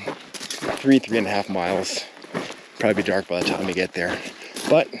 3.5 miles. Probably be dark by the time we get there,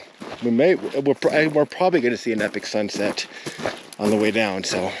 but we're probably going to see an epic sunset on the way down.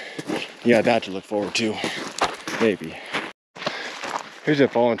 So yeah, that to look forward to, maybe. Here's a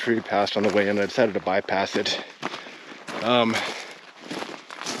fallen tree passed on the way in. I decided to bypass it.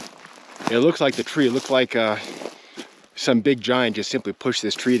 It looks like the tree, it looked like some big giant just simply pushed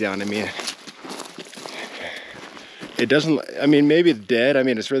this tree down. I mean, it doesn't, I mean, maybe it's dead. I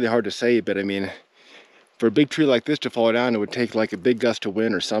mean, it's really hard to say, but I mean, for a big tree like this to fall down, it would take like a big gust of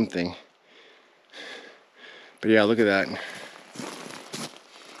wind or something. But yeah, look at that.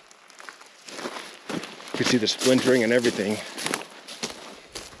 You can see the splintering and everything.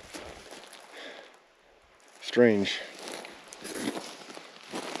 Strange.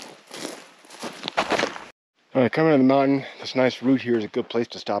 All right, coming to the mountain, this nice route here is a good place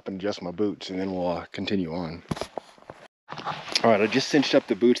to stop and adjust my boots, and then we'll continue on. All right, I just cinched up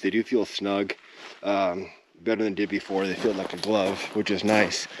the boots. They do feel snug, better than did before. They feel like a glove, which is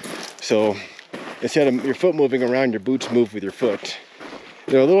nice. So instead of your foot moving around, your boots move with your foot.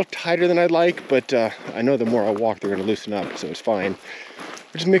 They're a little tighter than I'd like, but I know the more I walk, they're gonna loosen up, so it's fine.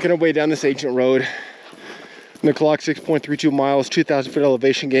 We're just making our way down this ancient road. On the clock, 6.32 miles, 2,000 foot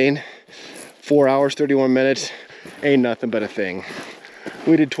elevation gain, 4 hours, 31 minutes. Ain't nothing but a thing.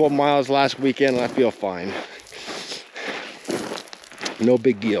 We did 12 miles last weekend and I feel fine. No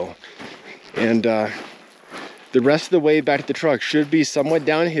big deal. And the rest of the way back to the truck should be somewhat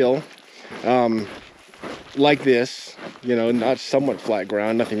downhill, like this, you know, not somewhat flat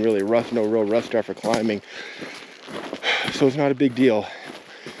ground, nothing really rough, no real rough stuff for climbing. So it's not a big deal.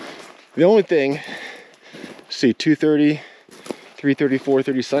 The only thing, see, 2:30, 3:30,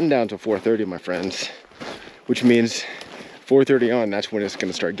 4:30, sundown to 4:30, my friends, which means 4:30 on, that's when it's going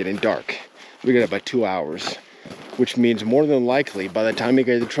to start getting dark. We got about 2 hours, which means more than likely by the time we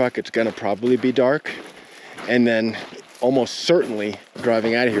get to the truck, it's going to probably be dark, and then almost certainly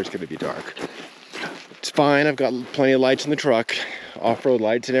driving out of here is going to be dark. It's fine. I've got plenty of lights in the truck, off-road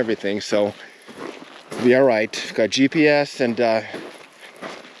lights and everything, so we'll be all right. I've got GPS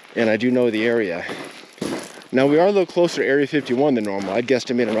and I do know the area. Now we are a little closer to Area 51 than normal. I'd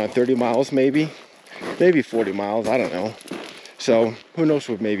guesstimate around 30 miles, maybe 40 miles. I don't know. So who knows,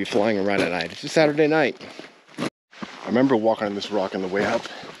 what may be flying around at night. It's a Saturday night. I remember walking on this rock on the way up,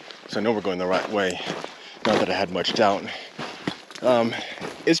 so I know we're going the right way. Not that I had much doubt.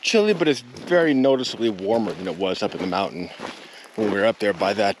 It's chilly, but it's very noticeably warmer than it was up in the mountain when we were up there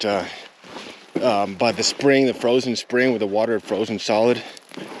by that, by the spring, the frozen spring, where the water had frozen solid.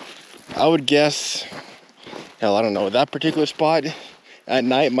 I would guess, hell, I don't know, that particular spot at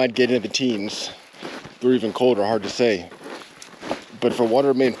night might get into the teens, or even colder, hard to say. But for water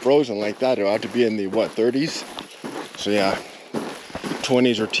to remain frozen like that, it ought to be in the, what, 30s? So yeah,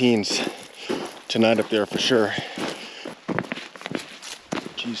 20s or teens tonight up there for sure.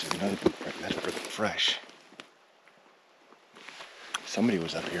 Jesus, another boot print. That's freaking fresh. Somebody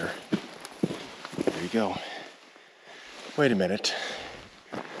was up here. There you go. Wait a minute.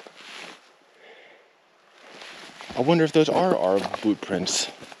 I wonder if those are our boot prints.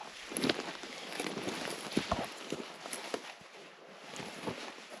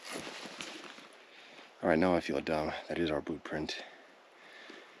 All right, now I feel dumb. That is our boot print.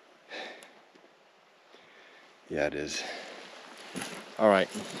 Yeah, it is. All right.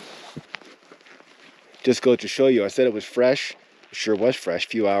 Just go to show you, I said it was fresh. It sure was fresh,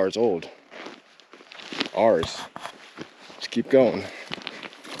 few hours old. Ours. Let's keep going.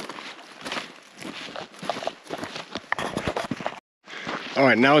 All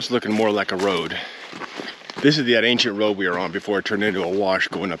right, now it's looking more like a road. This is that ancient road we were on before it turned into a wash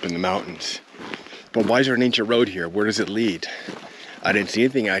going up in the mountains. But why is there an ancient road here? Where does it lead? I didn't see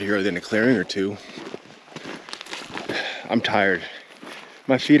anything out here other than a clearing or two. I'm tired.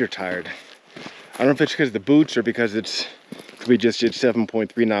 My feet are tired. I don't know if it's because of the boots or because we just did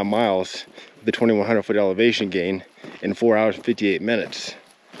 7.39 miles with the 2,100 foot elevation gain in 4 hours and 58 minutes.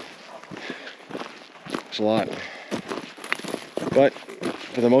 It's a lot. But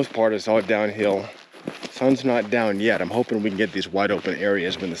for the most part, it's all downhill. Sun's not down yet. I'm hoping we can get these wide open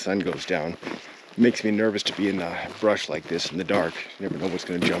areas when the sun goes down. It makes me nervous to be in the brush like this in the dark. You never know what's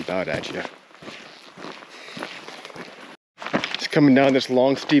going to jump out at you. It's coming down this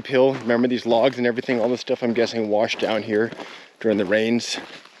long steep hill. Remember these logs and everything, all the stuff I'm guessing washed down here during the rains.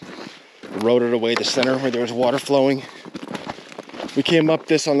 Eroded away the center where there was water flowing. We came up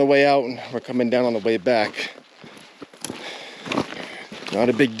this on the way out and we're coming down on the way back. Not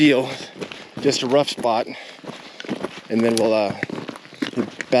a big deal, just a rough spot. And then we'll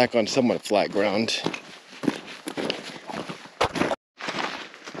get back on somewhat flat ground.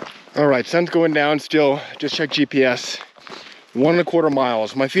 All right, sun's going down still. Just check GPS. 1.25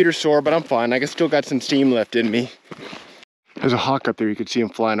 miles. My feet are sore, but I'm fine. I still got some steam left in me. There's a hawk up there. You could see him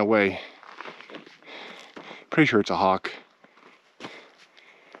flying away. Pretty sure it's a hawk.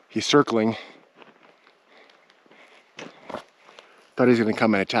 He's circling. Thought he was gonna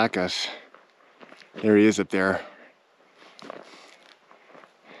come and attack us. There he is up there.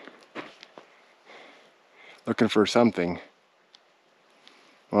 Looking for something.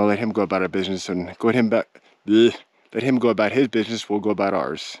 Well, let him go about our business and let him go about his business, we'll go about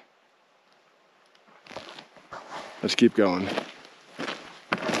ours. Let's keep going.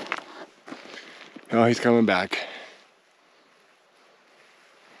 Oh, he's coming back.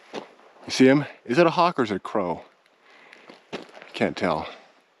 You see him? Is it a hawk or is it a crow? Can't tell.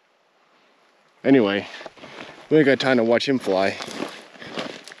 Anyway, we ain't got time to watch him fly.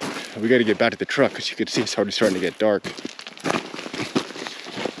 We gotta get back to the truck because you can see it's already starting to get dark.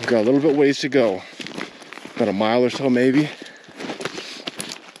 We've got a little bit ways to go. About a mile or so maybe.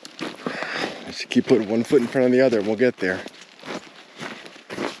 Let's keep putting one foot in front of the other and we'll get there.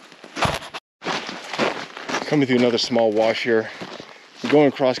 Coming through another small wash here. We're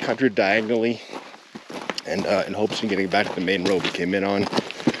going cross country diagonally and in hopes of getting back to the main road we came in on.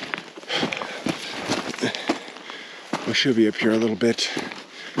 We should be up here a little bit.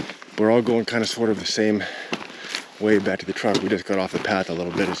 We're all going kind of sort of the same way back to the truck. We just got off the path a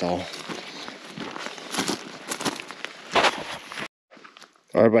little bit is all.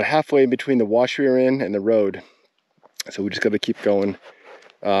 All right, about halfway in between the wash we are in and the road. So we just got to keep going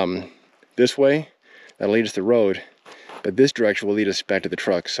this way. That'll lead us to the road. But this direction will lead us back to the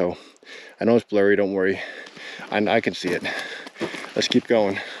truck. So I know it's blurry, don't worry. I can see it. Let's keep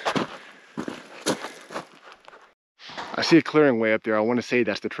going. I see a clearing way up there. I want to say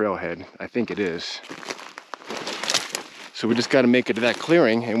that's the trailhead. I think it is. So we just got to make it to that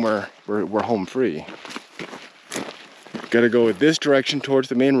clearing and we're home free. Got to go this direction towards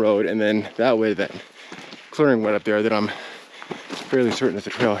the main road and then that way that clearing went up there that I'm fairly certain is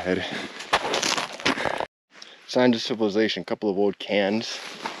the trailhead. Signs of civilization, a couple of old cans.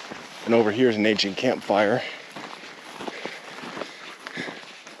 And over here is an ancient campfire.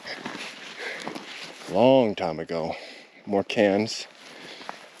 Long time ago. More cans.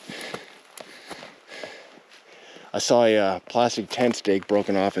 I saw a plastic tent stake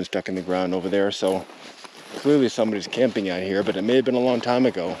broken off and stuck in the ground over there, so clearly somebody's camping out here, but it may have been a long time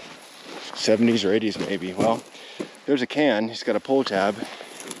ago. 70s or 80s maybe. Well, there's a can. He's got a pull tab.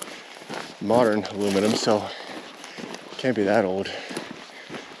 Modern aluminum, so can't be that old.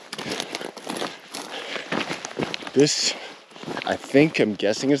 This, I think, I'm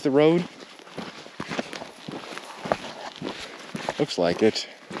guessing is the road. Looks like it.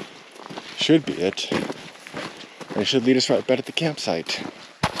 Should be it. And it should lead us right back to the campsite.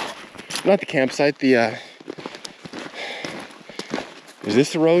 Not the campsite, the, is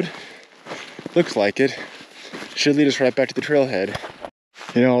this the road? Looks like it. Should lead us right back to the trailhead.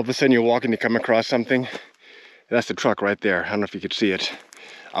 You know, all of a sudden you're walking, you come across something. That's the truck right there. I don't know if you could see it.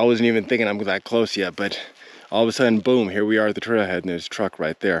 I wasn't even thinking I'm that close yet, but all of a sudden, boom, here we are at the trailhead and there's a truck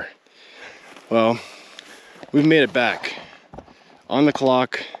right there. Well, we've made it back. On the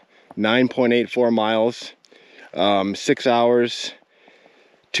clock, 9.84 miles, 6 hours,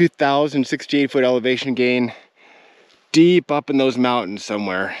 2,068 foot elevation gain, deep up in those mountains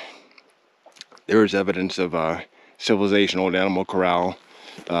somewhere. There is evidence of civilization, old animal corral,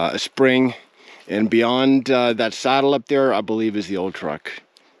 a spring, and beyond that saddle up there, I believe is the old truck,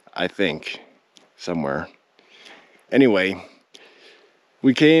 I think, somewhere. Anyway,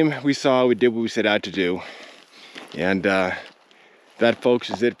 we came, we saw, we did what we set out to do, and that, folks,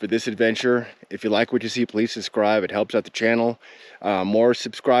 is it for this adventure. If you like what you see, please subscribe. It helps out the channel. More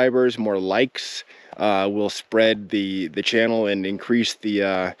subscribers, more likes will spread the channel and increase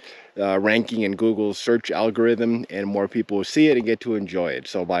the ranking in Google's search algorithm, and more people will see it and get to enjoy it.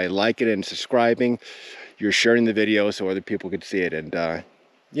 So by liking and subscribing, you're sharing the video so other people can see it. And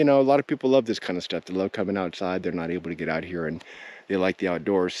you know, a lot of people love this kind of stuff. They love coming outside. They're not able to get out here, and they like the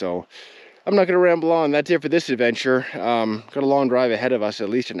outdoors. So I'm not going to ramble on. That's it for this adventure. Got a long drive ahead of us, at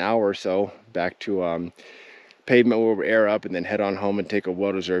least an hour or so, back to pavement where we'll air up and then head on home and take a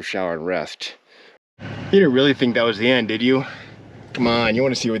well-deserved shower and rest. You didn't really think that was the end, did you? Come on, you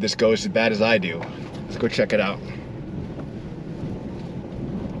want to see where this goes as bad as I do. Let's go check it out.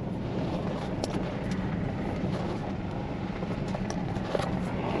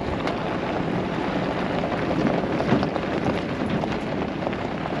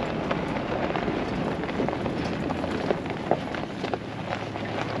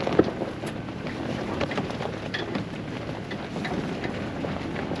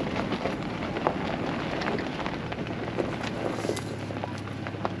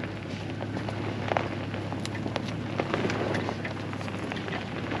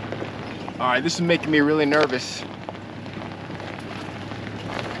 All right, this is making me really nervous.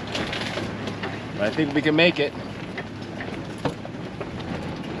 But I think we can make it.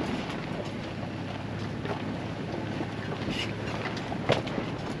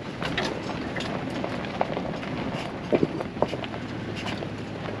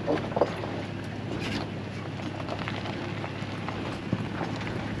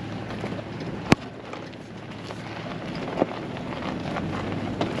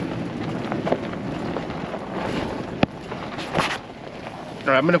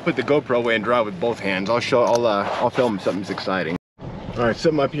 All right, I'm gonna put the GoPro away and draw with both hands. I'll film something exciting. All right,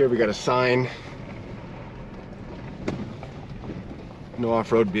 something up here. We got a sign. No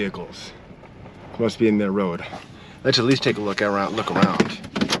off-road vehicles. Must be in their road. Let's at least take a look around.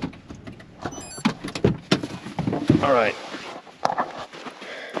 All right.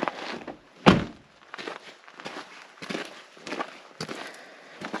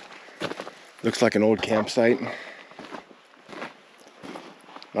 Looks like an old campsite.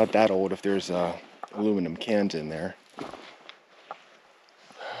 Not that old if there's aluminum cans in there.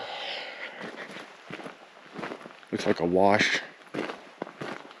 Looks like a wash.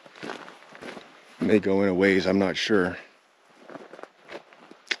 May go in a ways, I'm not sure.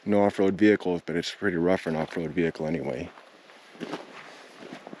 No off-road vehicles, but it's pretty rough for an off-road vehicle anyway.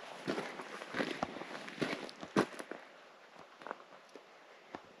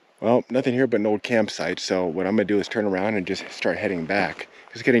 Well, nothing here but an old campsite, so what I'm gonna do is turn around and just start heading back.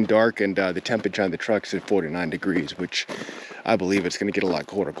 It's getting dark, and the temperature on the truck's at 49 degrees, which I believe it's gonna get a lot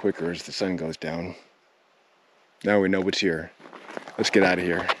colder quicker as the sun goes down. Now we know what's here. Let's get out of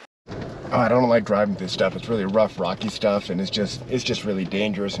here. Oh, I don't like driving this stuff. It's really rough, rocky stuff, and it's just really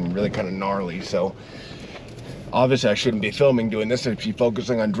dangerous and really kind of gnarly. So obviously I shouldn't be filming doing this. I should be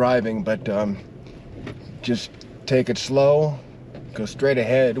focusing on driving, but just take it slow. Go straight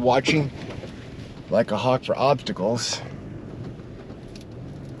ahead, watching like a hawk for obstacles.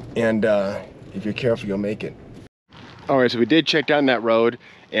 And if you're careful, you'll make it. All right, so we did check down that road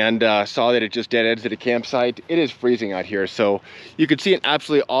and saw that it just dead ends at a campsite. It is freezing out here, so you could see an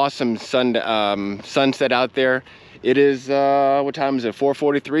absolutely awesome sunset out there. It is, what time is it?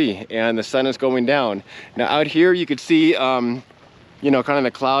 4:43, and the sun is going down. Now out here, you could see, you know, kind of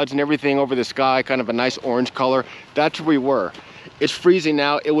the clouds and everything over the sky, kind of a nice orange color. That's where we were. It's freezing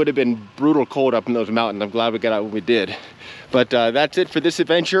now. It would have been brutal cold up in those mountains. I'm glad we got out when we did. But that's it for this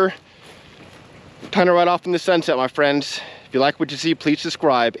adventure. Time to ride off in the sunset, my friends. If you like what you see, please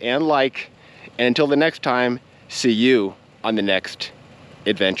subscribe and like. And until the next time, see you on the next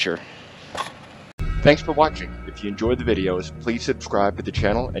adventure. Thanks for watching. If you enjoyed the videos, please subscribe to the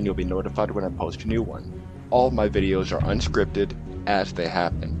channel and you'll be notified when I post a new one. All of my videos are unscripted as they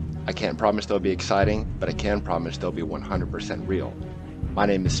happen. I can't promise they'll be exciting, but I can promise they'll be 100% real. My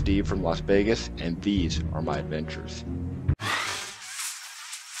name is Steve from Las Vegas, and these are my adventures.